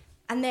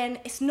 And then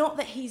it's not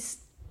that he's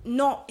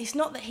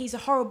a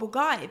horrible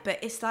guy, but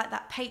it's like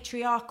that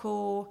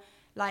patriarchal,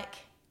 like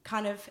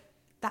kind of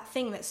that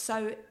thing that's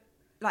so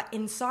like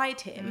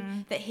inside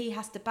him that he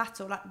has to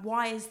battle. Like,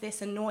 why is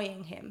this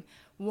annoying him?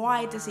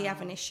 Why does he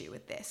have an issue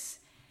with this?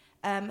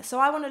 So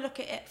I want to look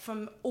at it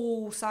from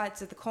all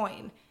sides of the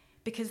coin,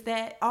 because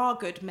there are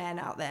good men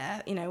out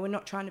there. You know, we're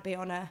not trying to be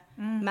on a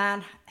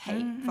man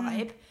hate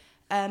vibe.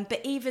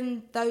 But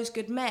even those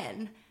good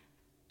men,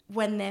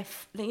 when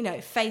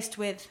they're, faced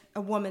with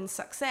a woman's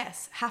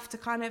success, have to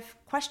kind of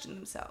question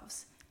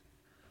themselves.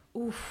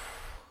 Oof.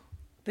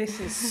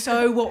 This is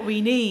so what we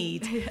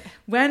need. Yeah.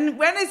 When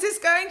is this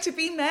going to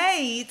be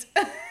made?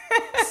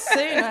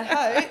 Soon, I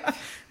hope.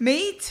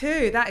 Me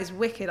too. That is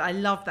wicked. I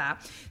love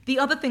that. The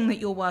other thing that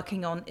you're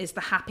working on is the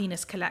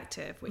Happiness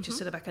Collective, which is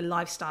sort of like a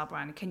lifestyle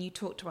brand. Can you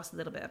talk to us a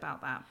little bit about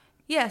that?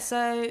 Yeah,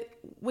 so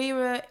we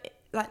were,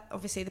 like,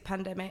 obviously the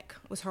pandemic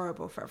was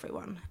horrible for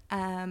everyone.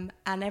 And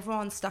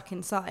everyone's stuck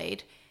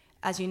inside.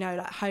 As you know,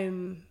 like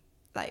home,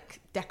 like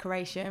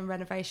decoration,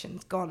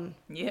 renovation's gone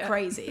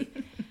crazy.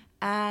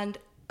 And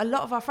a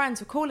lot of our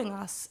friends were calling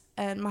us,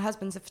 and my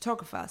husband's a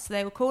photographer, so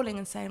they were calling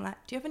and saying, like,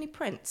 do you have any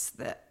prints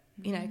that,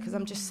 because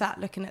I'm just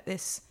sat looking at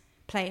this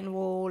plain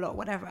wall or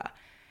whatever.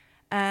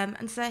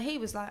 And so he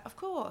was like, of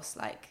course,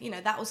 like,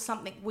 that was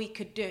something we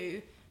could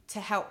do to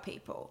help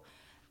people.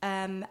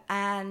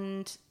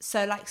 And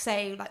so, like,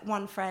 say, like,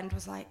 one friend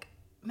was like,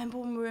 remember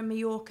when we were in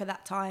Mallorca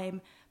that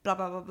time, blah,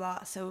 blah, blah,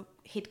 blah. So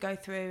he'd go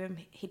through and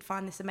he'd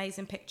find this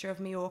amazing picture of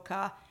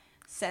Mallorca,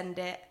 send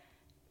it,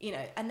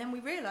 and then we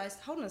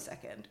realised, hold on a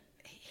second,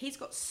 he's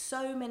got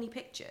so many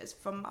pictures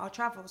from our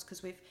travels,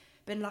 because we've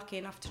been lucky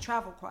enough to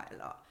travel quite a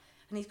lot.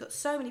 And he's got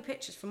so many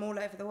pictures from all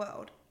over the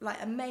world, like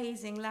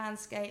amazing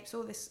landscapes,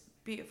 all this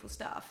beautiful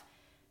stuff,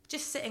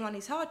 just sitting on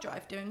his hard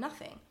drive doing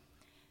nothing.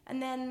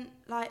 And then,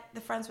 like,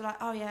 the friends were like,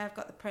 oh yeah, I've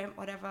got the print,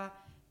 whatever,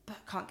 but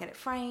I can't get it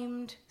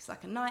framed. It's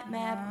like a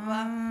nightmare,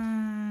 blah,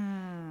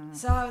 blah.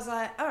 So I was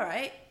like, all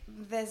right,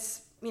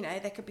 there's,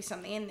 there could be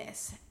something in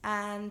this.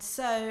 And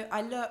so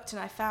I looked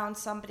and I found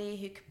somebody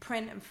who could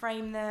print and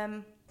frame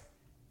them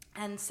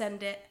and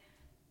send it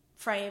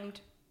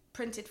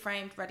printed,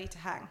 framed, ready to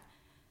hang.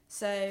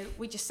 So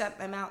we just sent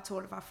them out to all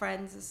of our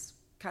friends as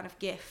kind of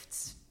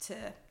gifts to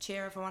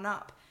cheer everyone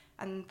up.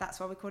 And that's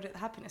why we called it the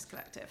Happiness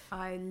Collective.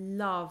 I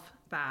love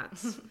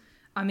that.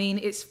 I mean,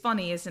 it's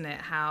funny, isn't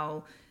it,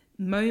 how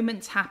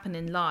moments happen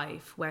in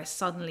life where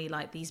suddenly,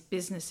 like, these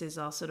businesses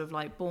are sort of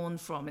like born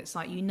from. It's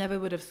like you never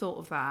would have thought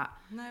of that,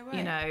 no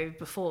way.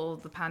 Before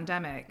the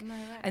pandemic. No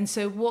way. And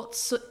so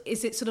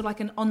is it sort of like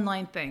an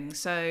online thing?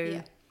 So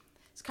yeah.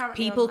 It's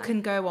currently people online.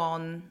 can go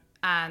on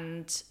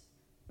and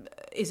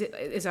is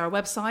there a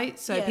website?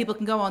 So people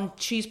can go on,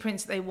 choose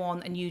prints that they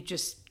want, and you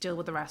just deal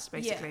with the rest,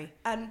 basically.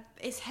 Yeah, and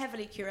it's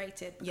heavily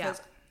curated,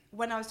 because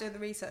when I was doing the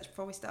research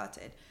before we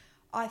started,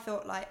 I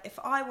thought, like, if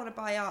I want to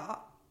buy art,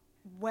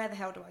 where the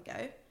hell do I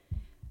go?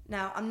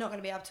 Now, I'm not going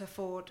to be able to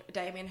afford a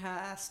Damien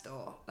Hirst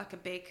or like a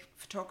big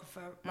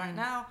photographer right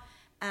now,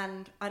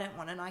 and I don't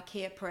want an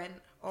IKEA print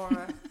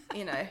or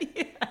a,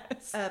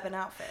 Urban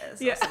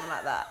Outfitters or something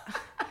like that.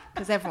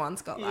 because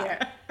everyone's got that.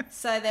 Yeah.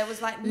 So there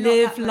was like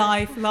Live,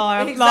 life,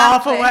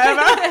 laugh, or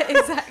whatever.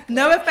 Exactly.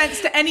 No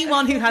offense to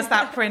anyone who has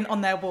that print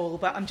on their wall,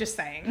 but I'm just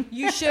saying.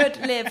 You should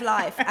live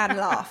life and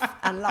laugh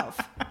and love,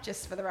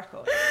 just for the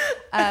record.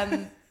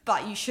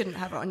 But you shouldn't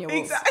have it on your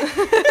walls.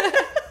 Exactly.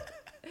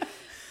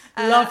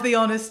 Love the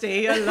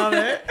honesty. I love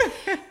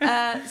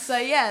it. So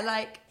yeah,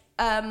 like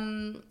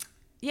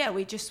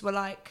we just were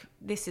like,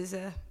 this is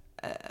a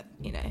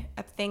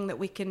thing that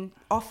we can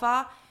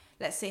offer.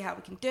 Let's see how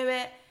we can do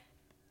it.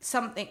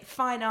 Something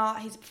fine art.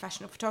 He's a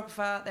professional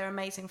photographer. They're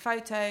amazing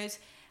photos,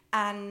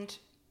 and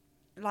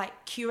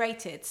like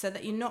curated so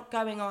that you're not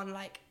going on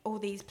like all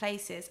these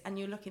places and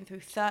you're looking through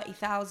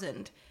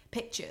 30,000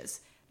 pictures.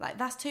 Like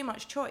that's too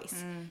much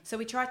choice. So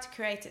we tried to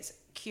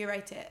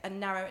curate it and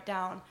narrow it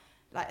down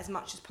like as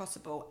much as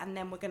possible, and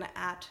then we're going to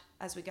add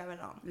as we go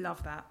along.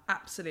 Love that.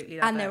 Absolutely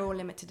love and it. they're all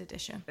limited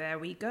edition. There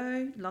we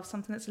go. Love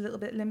something that's a little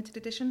bit limited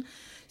edition.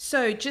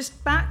 So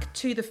just back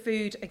to the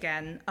food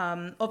again.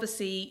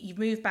 Obviously, you've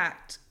moved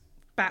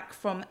back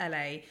from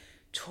LA.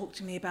 Talk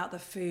to me about the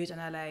food in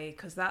LA,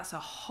 because that's a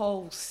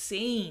whole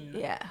scene.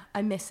 Yeah,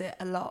 I miss it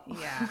a lot.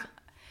 Yeah.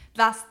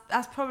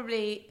 That's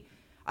probably,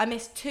 I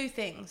miss two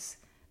things.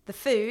 The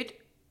food,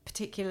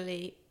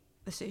 particularly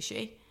the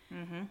sushi,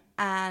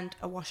 and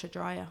a washer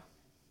dryer.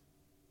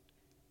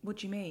 What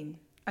do you mean?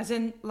 As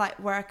in, like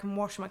where I can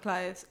wash my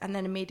clothes and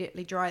then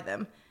immediately dry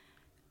them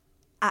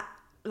at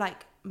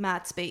like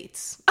mad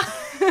speeds.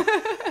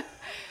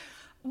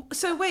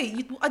 so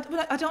wait, I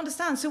don't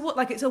understand. So what?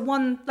 Like it's a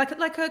one, like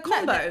a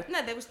combo?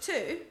 No, there was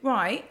two.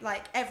 Right.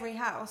 Like every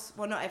house.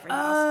 Well, not every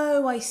house.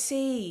 Oh, I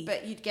see.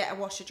 But you'd get a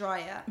washer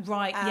dryer.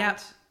 Right. And, Yep.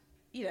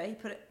 you know,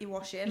 you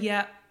wash in.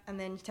 Yeah. And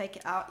then you take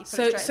it out. You put it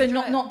So straight in the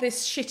dryer. not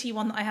this shitty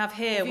one that I have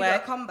here, Have you where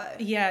got a combo.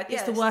 Yeah,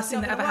 it's the worst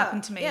thing that ever gonna happened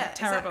work. to me. Yeah,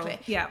 Terrible.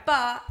 Exactly. Yeah.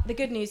 But the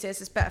good news is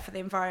it's better for the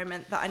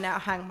environment that I now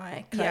hang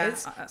my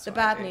clothes. Yeah, that's the what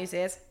I bad do. news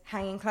is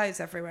hanging clothes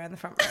everywhere in the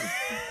front room.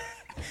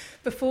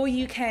 Before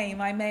you came,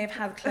 I may have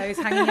had clothes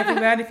hanging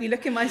everywhere, and if you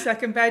look in my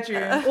second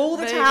bedroom, all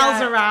the There you towels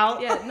go. are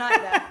out. Yeah,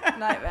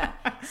 nightmare.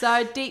 So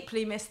I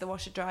deeply miss the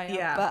washer dryer.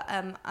 Yeah. But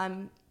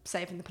I'm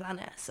saving the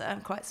planet, so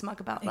I'm quite smug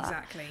about that.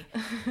 Exactly.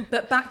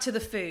 But back to the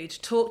food.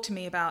 Talk to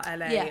me about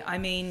LA. Yeah. I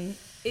mean,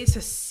 it's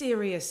a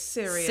serious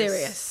over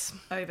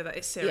there.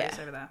 It's serious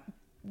Yeah. over there.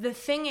 The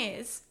thing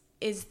is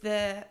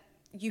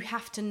you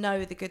have to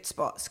know the good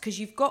spots, because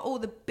you've got all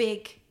the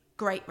big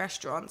great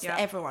restaurants that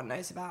everyone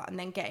knows about, and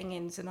then getting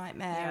in is a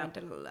nightmare and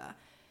blah.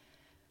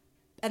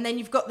 And then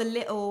you've got the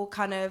little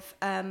kind of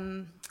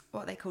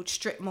what are they called,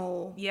 strip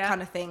mall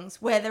kind of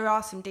things, where there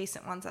are some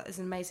decent ones. Like there's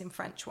an amazing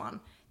French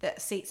one that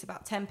seats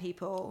about 10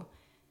 people,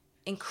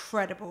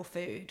 incredible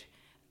food,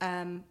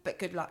 but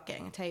good luck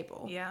getting a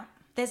table. Yeah.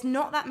 There's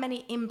not that many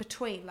in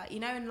between. Like, you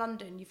know, in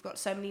London, you've got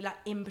so many like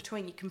in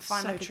between. You can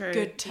find So like true. a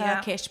good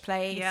Turkish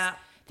place, Yeah.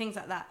 things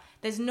like that.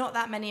 There's not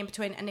that many in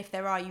between, and if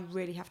there are, you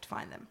really have to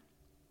find them.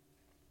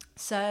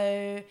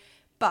 So,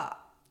 but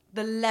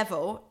the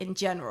level in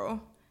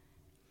general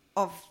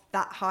of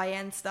that high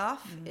end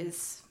stuff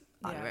is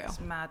unreal. Yeah, it's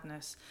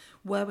madness.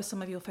 Where were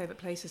some of your favourite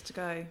places to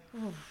go?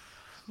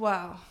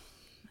 Well,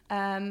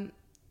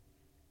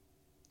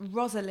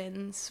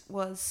 Rosalind's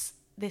was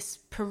this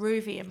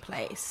Peruvian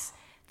place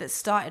that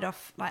started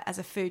off like as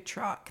a food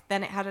truck.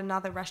 Then it had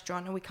another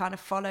restaurant, and we kind of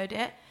followed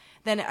it.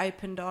 Then it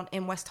opened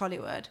in West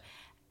Hollywood.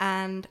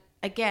 And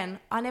again,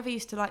 I never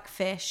used to like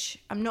fish.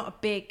 I'm not a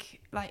big,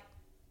 like,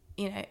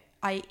 you know,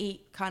 I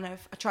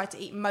try to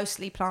eat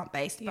mostly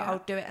plant-based, but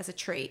I'll do it as a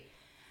treat.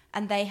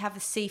 And they have a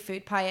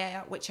seafood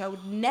paella, which I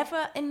would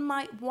never in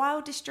my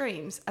wildest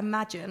dreams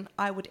imagine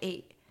I would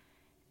eat.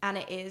 And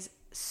it is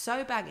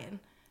so banging.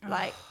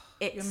 Like,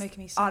 it's you're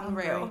making me so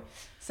unreal. hungry.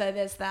 So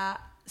there's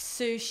that.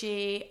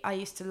 Sushi, I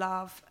used to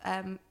love.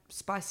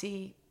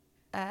 Spicy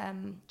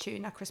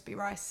tuna, crispy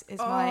rice is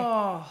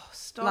my,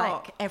 stop.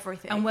 like,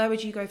 everything. And where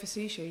would you go for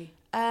sushi?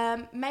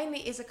 Mainly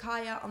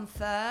Izakaya on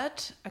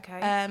 3rd.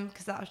 Okay.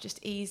 Because that was just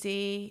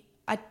easy.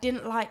 I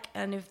didn't like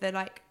any of the,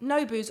 like,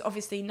 Nobu's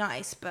obviously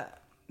nice, but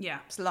Yeah.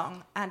 it's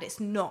long and it's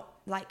not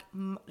like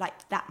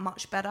that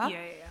much better. Yeah.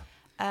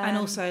 And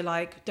also,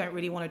 like, don't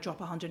really want to drop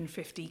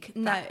 150.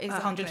 No, exactly.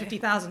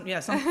 150,000.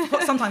 Yeah,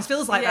 sometimes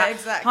feels like Yeah, that.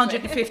 exactly.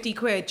 150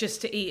 quid just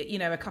to eat, you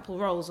know, a couple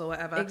rolls or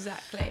whatever.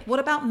 Exactly. What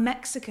about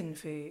Mexican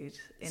food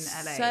in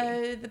LA?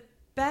 So the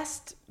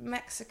best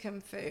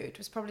Mexican food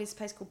was probably this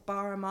place called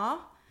Baramar.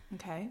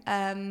 Okay.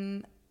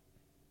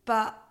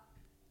 But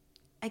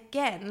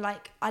again,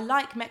 like, I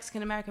like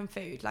Mexican American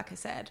food, like I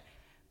said,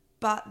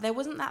 but there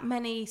wasn't that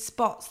many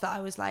spots that I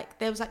was like,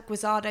 there was like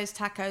Guisado's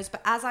tacos,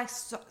 but as I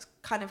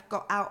kind of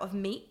got out of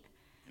meat,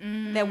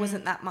 there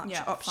wasn't that much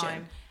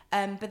option.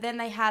 But then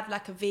they had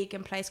like a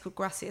vegan place called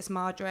Gracias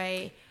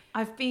Madre.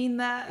 I've been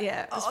there.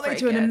 Yeah, it's they pretty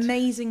do an good.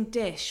 amazing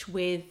dish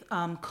with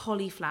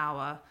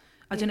cauliflower.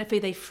 I don't know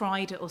if they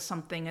fried it or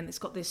something, and it's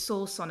got this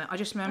sauce on it. I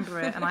just remember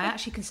it, and I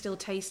actually can still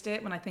taste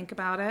it when I think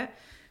about it.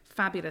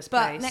 Fabulous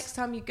place. But next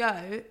time you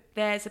go,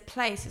 there's a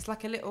place, it's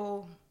like a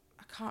little,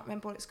 I can't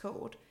remember what it's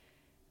called,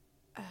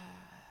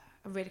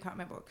 a really can't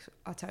remember what,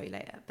 I'll tell you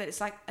later. But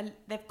it's like,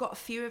 they've got a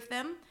few of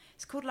them.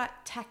 It's called like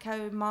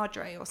Taco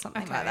Madre or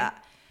something like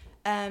that.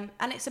 And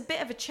it's a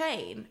bit of a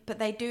chain, but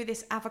they do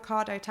this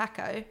avocado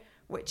taco,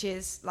 which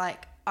is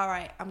like, all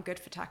right, I'm good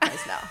for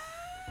tacos now.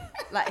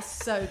 Like,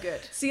 it's so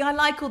good. See, I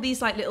like all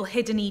these like little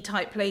hidden-y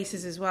type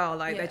places as well.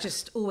 Like they're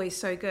just always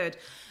so good.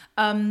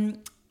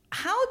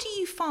 How do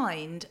you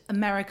find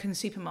American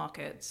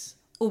supermarkets?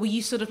 Or were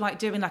you sort of like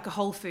doing like a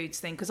Whole Foods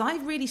thing? Because I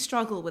really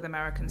struggle with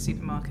American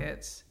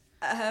supermarkets.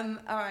 All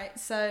right,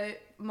 so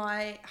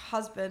my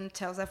husband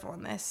tells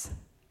everyone this,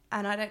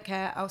 and I don't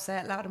care, I'll say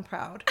it loud and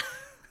proud.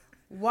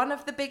 One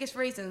of the biggest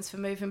reasons for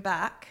moving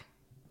back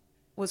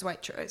was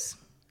Waitrose.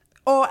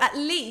 Or at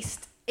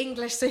least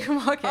English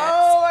supermarkets.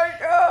 Oh my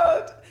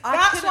God.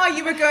 That's why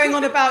you were going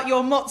on about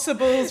your matzo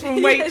balls from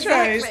Waitrose.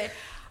 Exactly.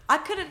 I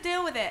couldn't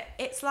deal with it.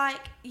 It's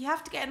like, you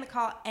have to get in the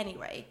car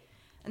anyway.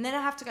 And then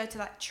I have to go to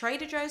like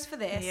Trader Joe's for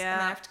this. Yeah.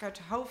 And I have to go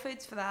to Whole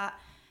Foods for that.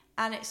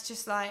 And it's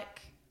just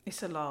like...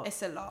 It's a lot.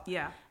 It's a lot.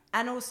 Yeah.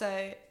 And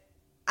also,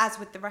 as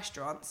with the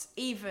restaurants,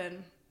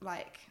 even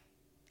like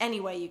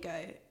anywhere you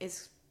go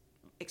is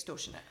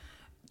extortionate.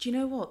 Do you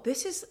know what?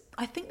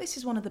 I think this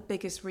is one of the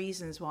biggest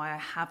reasons why I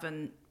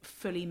haven't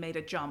fully made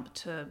a jump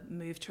to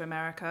move to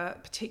America,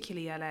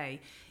 particularly LA.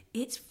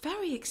 It's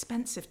very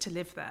expensive to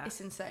live there.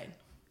 It's insane.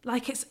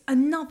 Like, it's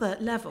another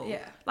level.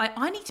 Yeah. Like,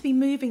 I need to be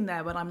moving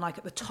there when I'm like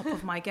at the top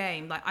of my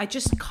game. Like, I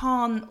just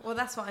can't. Well,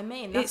 that's what I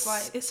mean. That's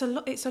why it's a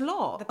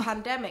lot. the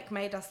pandemic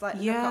made us like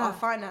look at our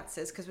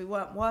finances because we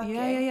weren't working.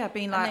 Yeah.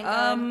 Being like,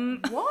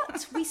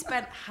 what? We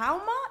spent how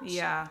much?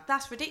 Yeah.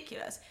 That's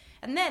ridiculous.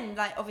 And then,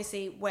 like,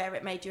 obviously, where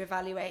it made you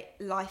evaluate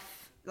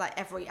life, like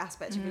every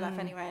aspect of your life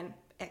anyway, and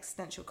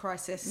existential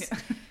crisis.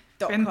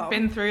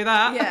 Been through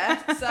that.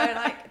 Yeah. So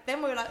like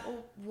then we were like,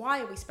 well,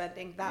 why are we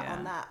spending that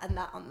on that and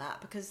that on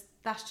that? Because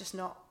that's just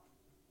not,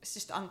 it's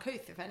just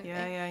uncouth, if anything.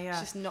 Yeah. It's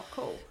just not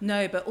cool.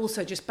 No, but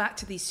also just back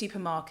to these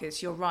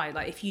supermarkets, you're right.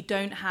 Like, if you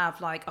don't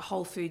have like a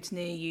Whole Foods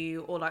near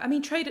you, or like, I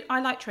mean,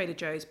 I like Trader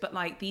Joe's, but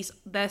like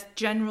their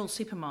general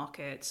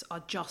supermarkets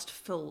are just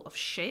full of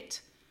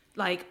shit.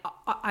 Like,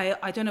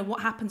 I don't know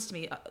what happens to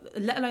me,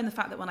 let alone the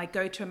fact that when I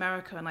go to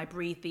America and I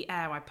breathe the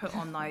air, I put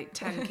on like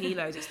 10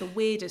 kilos. It's the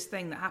weirdest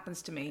thing that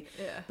happens to me.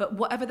 Yeah. But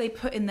whatever they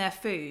put in their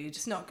food,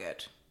 It's not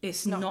good.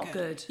 it's not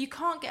good. You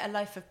can't get a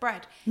loaf of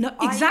bread. No,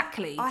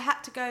 exactly. I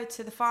had to go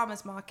to the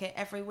farmer's market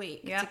every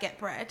week to get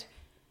bread,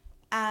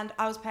 and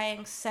I was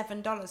paying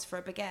 $7 for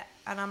a baguette,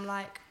 and I'm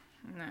like,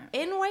 No.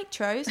 in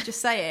Waitrose,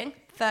 just saying,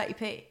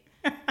 30p.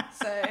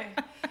 So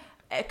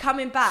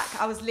coming back,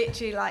 I was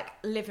literally like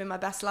living my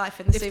best life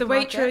in the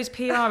supermarket. If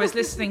the Waitrose PR is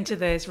listening to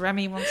this,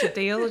 Remy wants a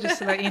deal, just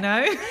to let you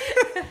know.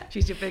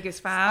 She's your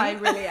biggest fan. I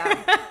really am.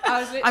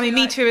 I mean,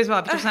 me too as well.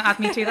 If you just want to add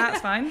me to,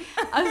 that's fine.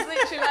 I was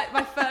literally like,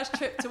 my first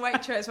trip to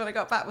Waitrose when I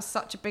got back was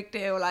such a big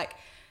deal. Like,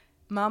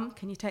 Mum,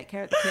 can you take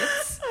care of the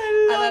kids?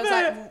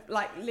 I was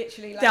like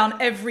literally like,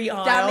 down every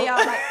aisle. Down the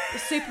aisle, like the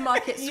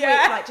supermarket sweep,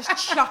 like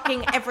just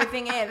chucking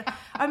everything in.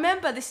 I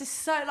remember this is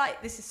so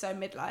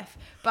midlife,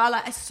 but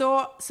I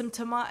saw some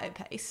tomato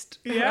paste,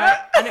 right?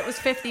 And it was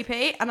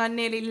 50p, and I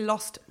nearly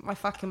lost my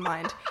fucking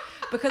mind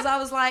because I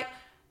was like,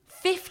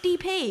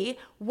 50p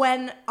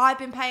when I've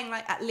been paying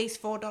like at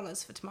least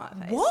 $4 for tomato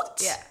paste. What?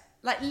 Yeah,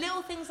 like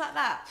little things like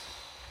that.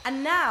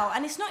 And now,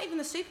 and it's not even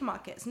the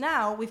supermarkets.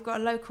 Now we've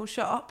got a local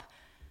shop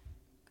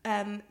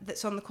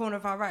that's on the corner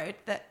of our road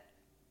that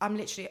I'm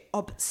literally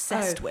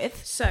obsessed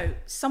with. So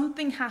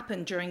something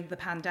happened during the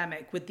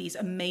pandemic with these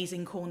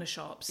amazing corner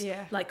shops.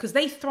 Yeah. Like, because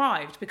they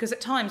thrived, because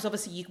at times,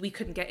 obviously, we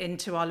couldn't get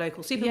into our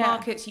local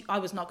supermarkets. I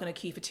was not going to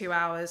queue for 2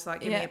 hours,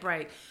 like, give me a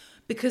break.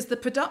 Because the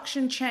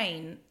production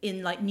chain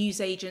in like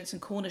newsagents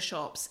and corner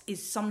shops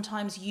is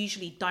sometimes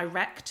usually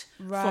direct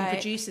from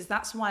producers.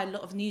 That's why a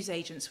lot of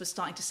newsagents were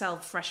starting to sell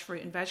fresh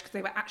fruit and veg, because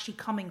they were actually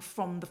coming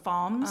from the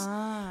farms.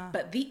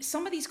 But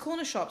some of these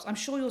corner shops, I'm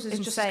sure yours is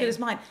just as good as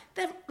mine.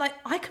 They're like,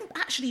 I can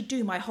actually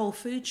do my whole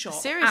food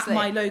shop at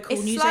my local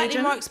newsagent. It's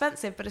slightly more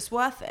expensive, but it's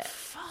worth it.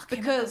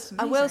 Because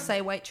I will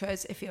say,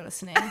 Waitrose, if you're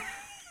listening,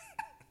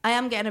 I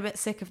am getting a bit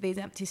sick of these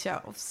empty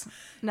shelves.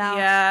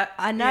 Now,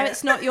 I know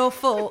it's not your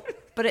fault,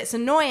 but it's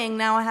annoying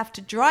now I have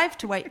to drive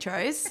to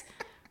Waitrose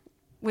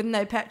with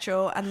no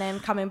petrol and then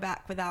coming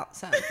back without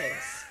certain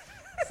things.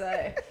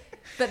 So,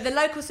 but the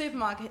local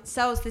supermarket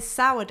sells this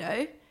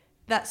sourdough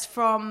that's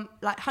from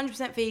like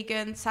 100%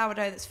 vegan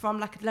sourdough that's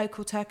from like a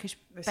local Turkish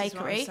bakery. Is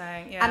what I'm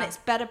saying, and it's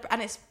better,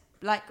 and it's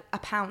like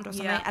 £1 or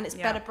something, and it's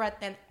better bread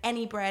than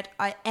any bread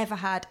I ever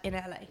had in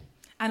LA.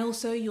 And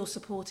also you're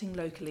supporting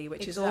locally,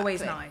 which is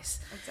always nice.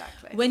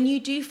 Exactly. When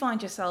you do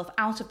find yourself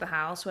out of the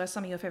house, where are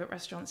some of your favourite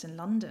restaurants in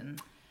London?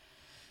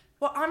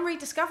 Well, I'm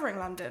rediscovering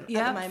London at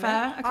the moment.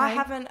 Fair.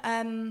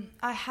 Okay.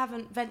 I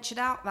haven't ventured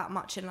out that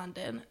much in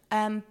London,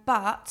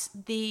 but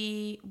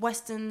the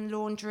Western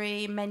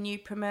Laundry Menu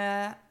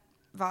Premier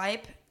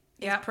vibe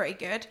is pretty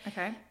good.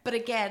 Okay. But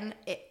again,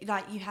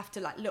 you have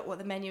to look what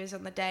the menu is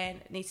on the day,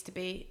 and it needs to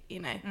be,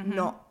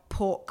 not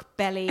pork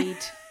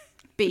bellied,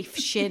 beef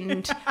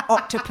shinned,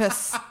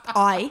 octopus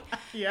eye.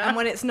 Yeah. And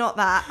when it's not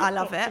that, I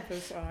love it.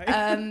 Octopus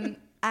eye.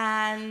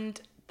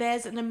 And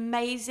there's an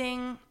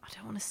amazing, I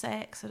don't want to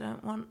say it because I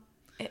don't want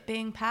it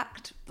being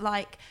packed,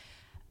 like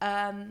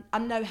I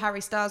know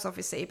Harry Styles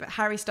obviously, but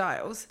Harry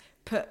Styles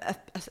put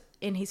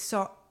in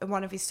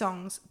one of his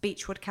songs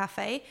Beechwood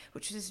Cafe,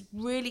 which was this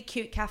really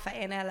cute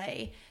cafe in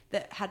LA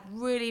that had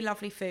really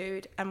lovely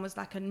food and was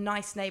like a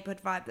nice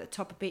neighborhood vibe at the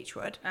top of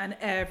Beechwood, and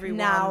everyone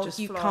now just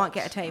you flocked. can't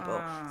get a table.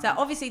 So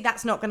obviously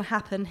that's not going to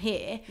happen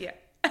here,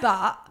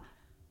 but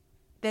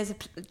there's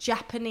a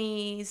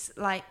Japanese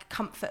like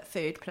comfort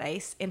food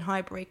place in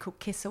Highbury called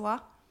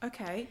Kisawa.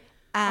 Okay.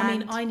 And I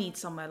mean, I need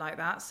somewhere like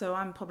that, so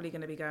I'm probably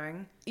going to be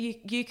going.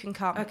 You can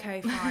come.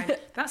 Okay, fine.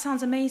 That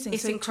sounds amazing.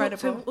 It's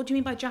incredible. So what do you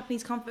mean by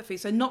Japanese comfort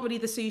food? So not really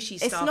the sushi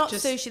stuff. It's not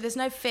sushi. There's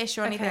no fish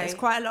or anything. Okay. There's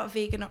quite a lot of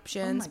vegan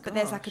options, Oh my but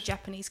there's like a gosh.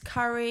 Japanese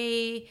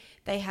curry.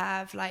 They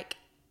have like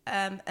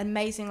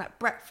amazing like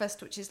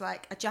breakfast, which is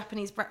like a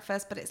Japanese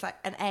breakfast, but it's like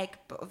an egg,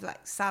 but with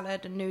like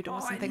salad and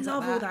noodles and things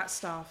like that. I love all that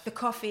stuff. The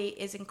coffee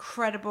is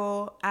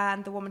incredible,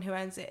 and the woman who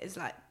owns it is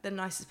like the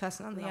nicest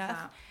person on the earth.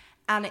 That.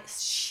 And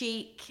it's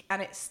chic,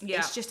 and it's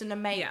just an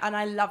amazing, Yeah. and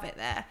I love it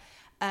there.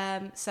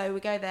 So we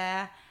go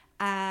there,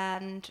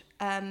 and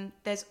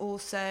there's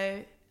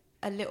also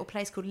a little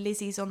place called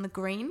Lizzie's on the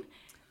Green,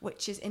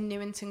 which is in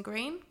Newington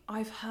Green.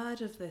 I've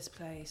heard of this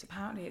place.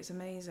 Apparently it's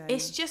amazing.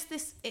 It's just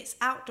this, it's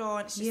outdoor,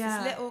 and it's just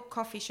Yeah. this little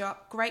coffee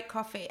shop, great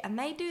coffee, and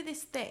they do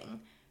this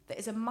thing that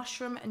is a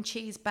mushroom and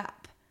cheese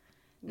bap.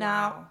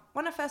 Now, Wow.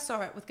 when I first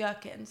saw it with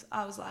gherkins,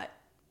 I was like,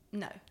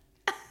 no.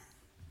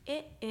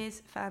 It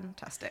is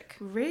fantastic.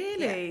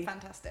 Really? Yeah,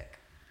 fantastic.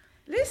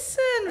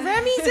 Listen,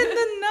 Remy's in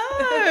the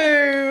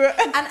know.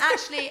 And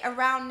actually,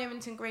 around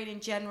Newington Green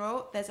in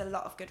general, there's a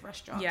lot of good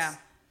restaurants. Yeah.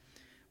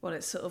 Well,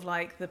 it's sort of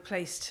like the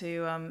place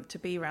to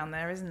be around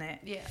there, isn't it?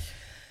 Yeah.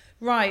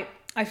 Right.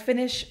 I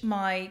finish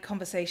my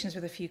conversations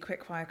with a few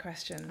quick fire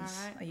questions.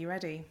 All right. Are you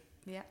ready?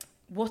 Yeah.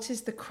 What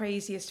is the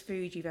craziest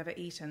food you've ever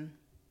eaten?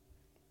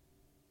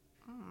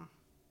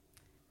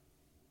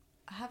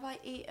 Have I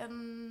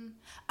eaten...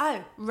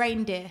 Oh,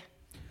 reindeer.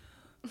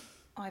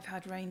 I've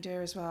had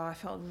reindeer as well. I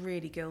felt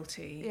really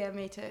guilty. Yeah,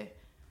 me too.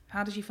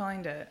 How did you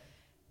find it?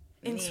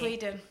 In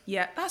Sweden.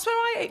 Yeah, that's where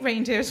I ate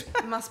reindeer as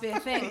well. It must be a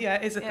thing. Yeah,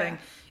 it is a thing.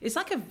 It's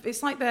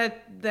like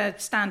their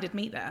standard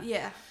meat there.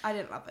 Yeah, I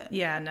didn't love it.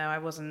 Yeah, no, I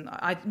wasn't.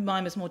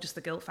 Mine was more just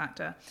the guilt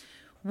factor.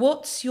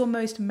 What's your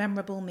most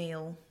memorable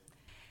meal?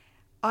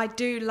 I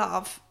do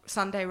love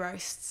Sunday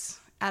roasts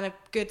and a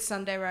good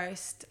Sunday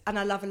roast, and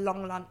I love a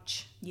long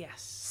lunch.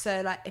 Yes.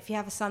 So, like, if you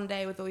have a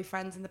Sunday with all your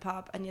friends in the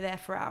pub and you're there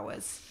for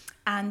hours,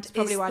 And it's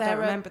probably why I don't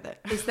remember that.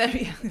 Is there?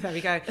 Yeah, there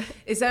we go.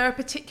 Is there a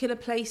particular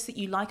place that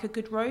you like a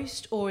good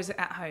roast, or is it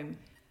at home?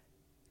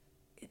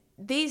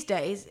 These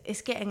days,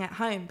 it's getting at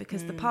home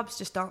because the pubs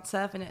just aren't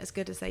serving it as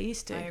good as they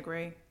used to. I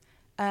agree.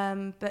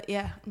 But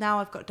yeah, now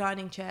I've got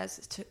dining chairs.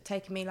 It's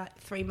taken me like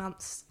 3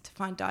 months to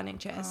find dining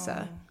chairs,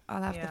 so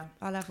I'll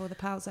have all the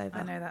pals over.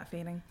 I know that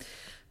feeling.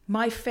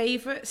 My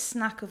favourite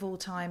snack of all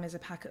time is a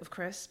packet of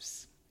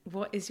crisps.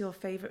 What is your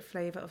favourite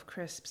flavour of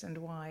crisps and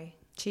why?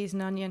 Cheese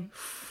and onion,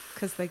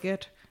 because they're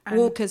good. And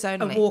Walkers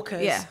only.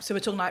 Walkers. Yeah. So we're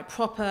talking like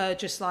proper,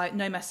 just like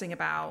no messing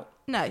about.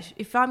 No,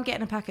 if I'm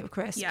getting a packet of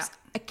crisps, Yeah.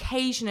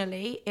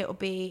 occasionally it'll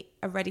be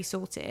a ready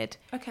salted.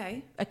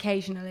 Okay.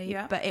 Occasionally,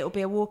 Yeah. but it'll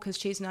be a Walker's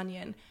cheese and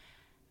onion.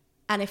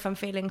 And if I'm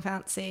feeling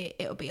fancy,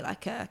 it'll be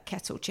like a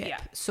kettle chip, Yeah.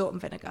 salt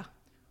and vinegar.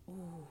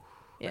 Ooh.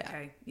 Yeah.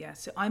 Okay. Yeah.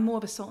 So I'm more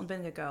of a salt and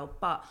vinegar girl,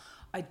 but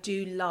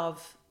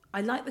I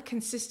like the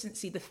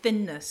consistency, the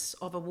thinness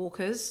of a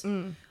Walker's.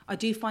 I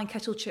do find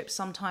kettle chips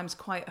sometimes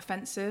quite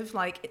offensive,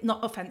 like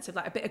not offensive,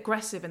 like a bit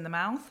aggressive in the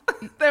mouth.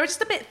 They're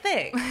just a bit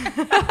thick.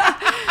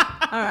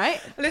 All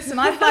right. Listen,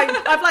 I've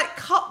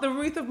cut the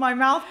roof of my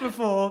mouth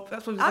before.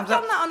 That's what I've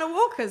done that on a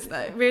Walker's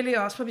though. Really,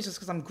 it's probably just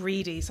because I'm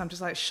greedy, so I'm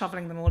just like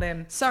shoveling them all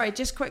in. Sorry,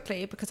 just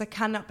quickly, because I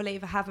cannot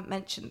believe I haven't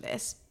mentioned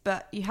this,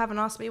 but you haven't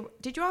asked me.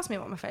 Did you ask me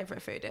what my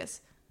favourite food is?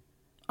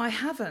 I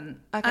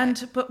haven't, Okay.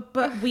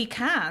 but we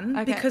can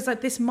Okay. because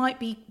this might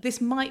be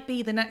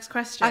the next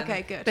question.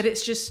 Okay, good. But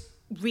it's just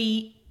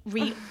re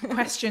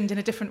questioned in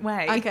a different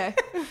way. Okay.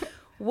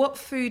 What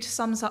food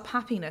sums up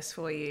happiness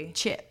for you?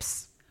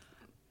 Chips.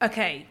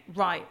 Okay,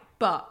 right.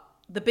 But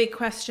the big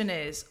question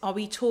is, are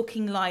we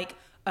talking like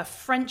a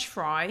French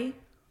fry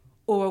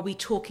or are we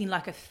talking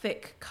like a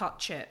thick cut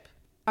chip?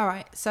 All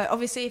right. So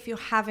obviously, if you're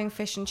having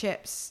fish and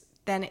chips,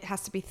 then it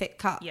has to be thick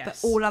cut. Yes.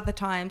 But all other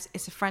times,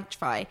 it's a French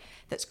fry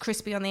that's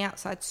crispy on the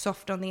outside,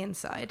 soft on the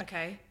inside.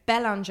 Okay.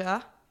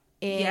 Belanger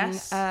in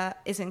Yes.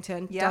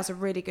 Islington Yeah. does a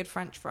really good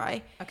French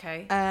fry.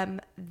 Okay.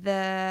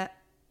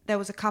 There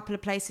was a couple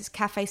of places,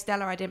 Cafe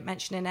Stella I didn't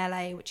mention in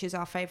LA, which is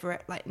our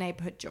favourite like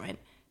neighbourhood joint,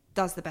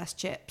 does the best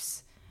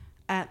chips,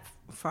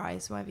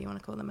 fries, whatever you want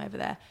to call them over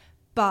there.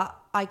 But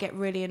I get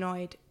really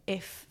annoyed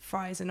if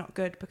fries are not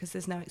good because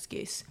there's no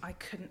excuse. I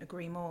couldn't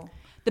agree more.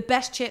 The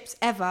best chips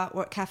ever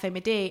were at Cafe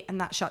Midi, and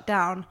that shut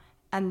down,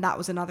 and that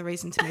was another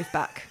reason to move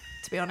back,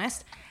 to be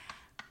honest.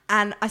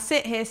 And I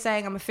sit here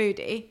saying I'm a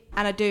foodie,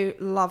 and I do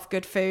love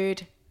good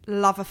food,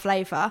 love a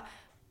flavour,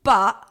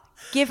 but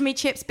give me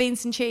chips,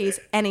 beans and cheese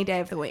any day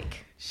of the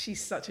week.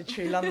 She's such a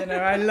true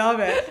Londoner. I love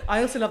it.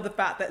 I also love the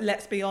fact that,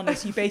 let's be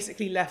honest, you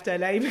basically left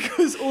LA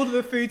because all of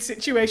the food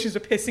situations were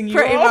pissing you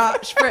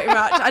off. Pretty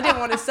much. I didn't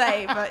want to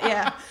say, but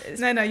yeah.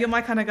 No, you're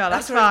my kind of girl.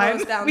 That's what it fine.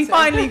 boils down We to.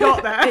 finally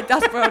got there. It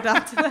does boil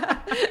down to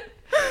that.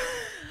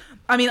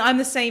 I mean, I'm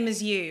the same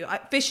as you.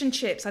 Fish and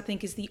chips, I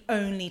think, is the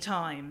only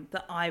time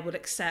that I would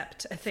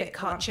accept a thick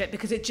cut one. chip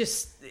because it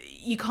just,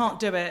 you can't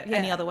do it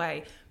any other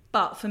way.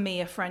 But for me,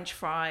 a French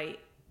fry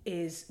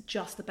is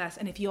just the best.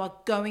 And if you are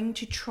going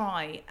to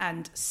try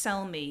and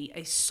sell me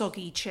a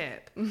soggy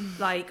chip,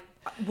 like,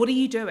 what are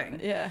you doing?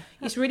 Yeah.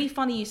 It's really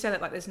funny you said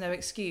it like there's no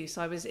excuse.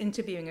 I was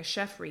interviewing a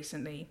chef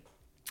recently,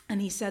 and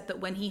he said that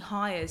when he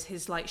hires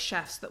his like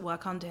chefs that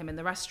work under him in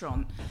the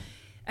restaurant,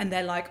 and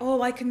they're like,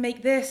 oh, I can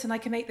make this and I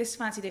can make this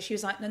fancy dish. He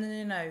was like,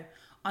 no.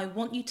 I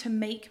want you to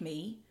make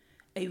me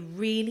a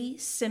really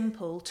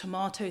simple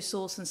tomato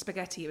sauce and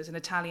spaghetti. It was an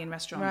Italian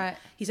restaurant. Right.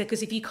 He said,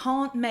 because if you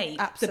can't make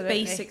Absolutely.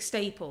 the basic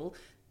staple,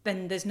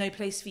 then there's no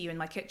place for you in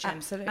my kitchen.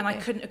 Absolutely. And I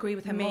couldn't agree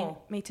with him more.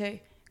 Me too.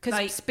 Because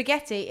Like-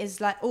 spaghetti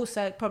is like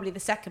also probably the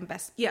second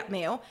best Yeah.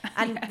 meal.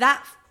 And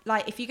that,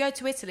 like, if you go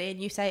to Italy and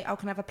you say, oh,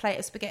 can I have a plate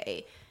of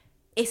spaghetti?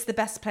 It's the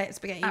best plate of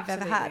spaghetti you've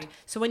ever had. Absolutely.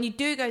 So when you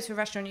do go to a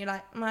restaurant, you're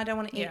like, I don't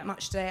want to eat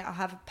much today. I'll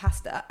have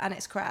pasta, and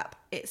it's crap.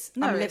 I'm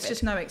It's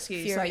just no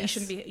excuse. Like,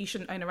 Furious. you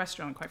shouldn't own a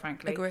restaurant, quite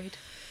frankly. Agreed.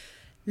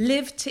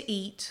 Live to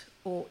eat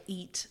or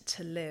eat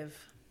to live?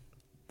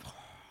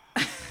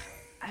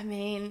 I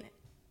mean,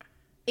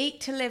 eat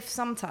to live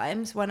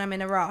sometimes when I'm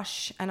in a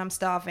rush and I'm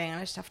starving and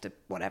I just have to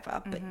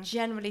whatever. But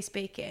generally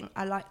speaking,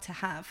 I like to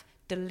have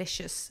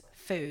delicious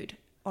food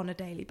on a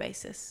daily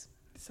basis.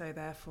 So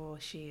therefore,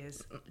 she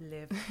is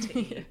live to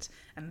eat.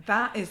 And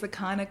that is the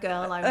kind of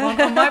girl I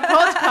want on my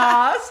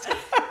podcast.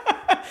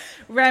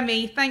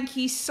 Remy, thank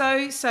you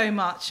so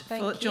much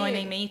for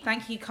joining me.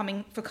 Thank you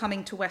for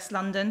coming to West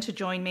London to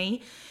join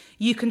me.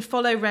 You can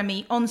follow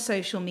Remy on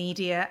social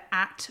media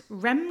at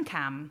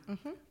Remcam.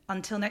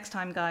 Until next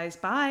time, guys.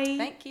 Bye.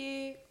 Thank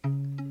you.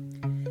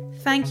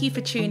 Thank you for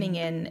tuning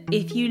in.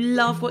 If you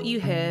love what you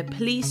hear,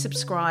 please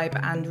subscribe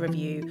and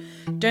review.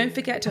 Don't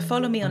forget to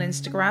follow me on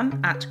Instagram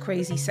at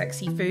Crazy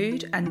Sexy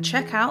Food and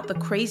check out the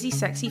Crazy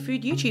Sexy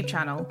Food YouTube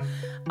channel.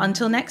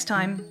 Until next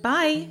time,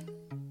 bye.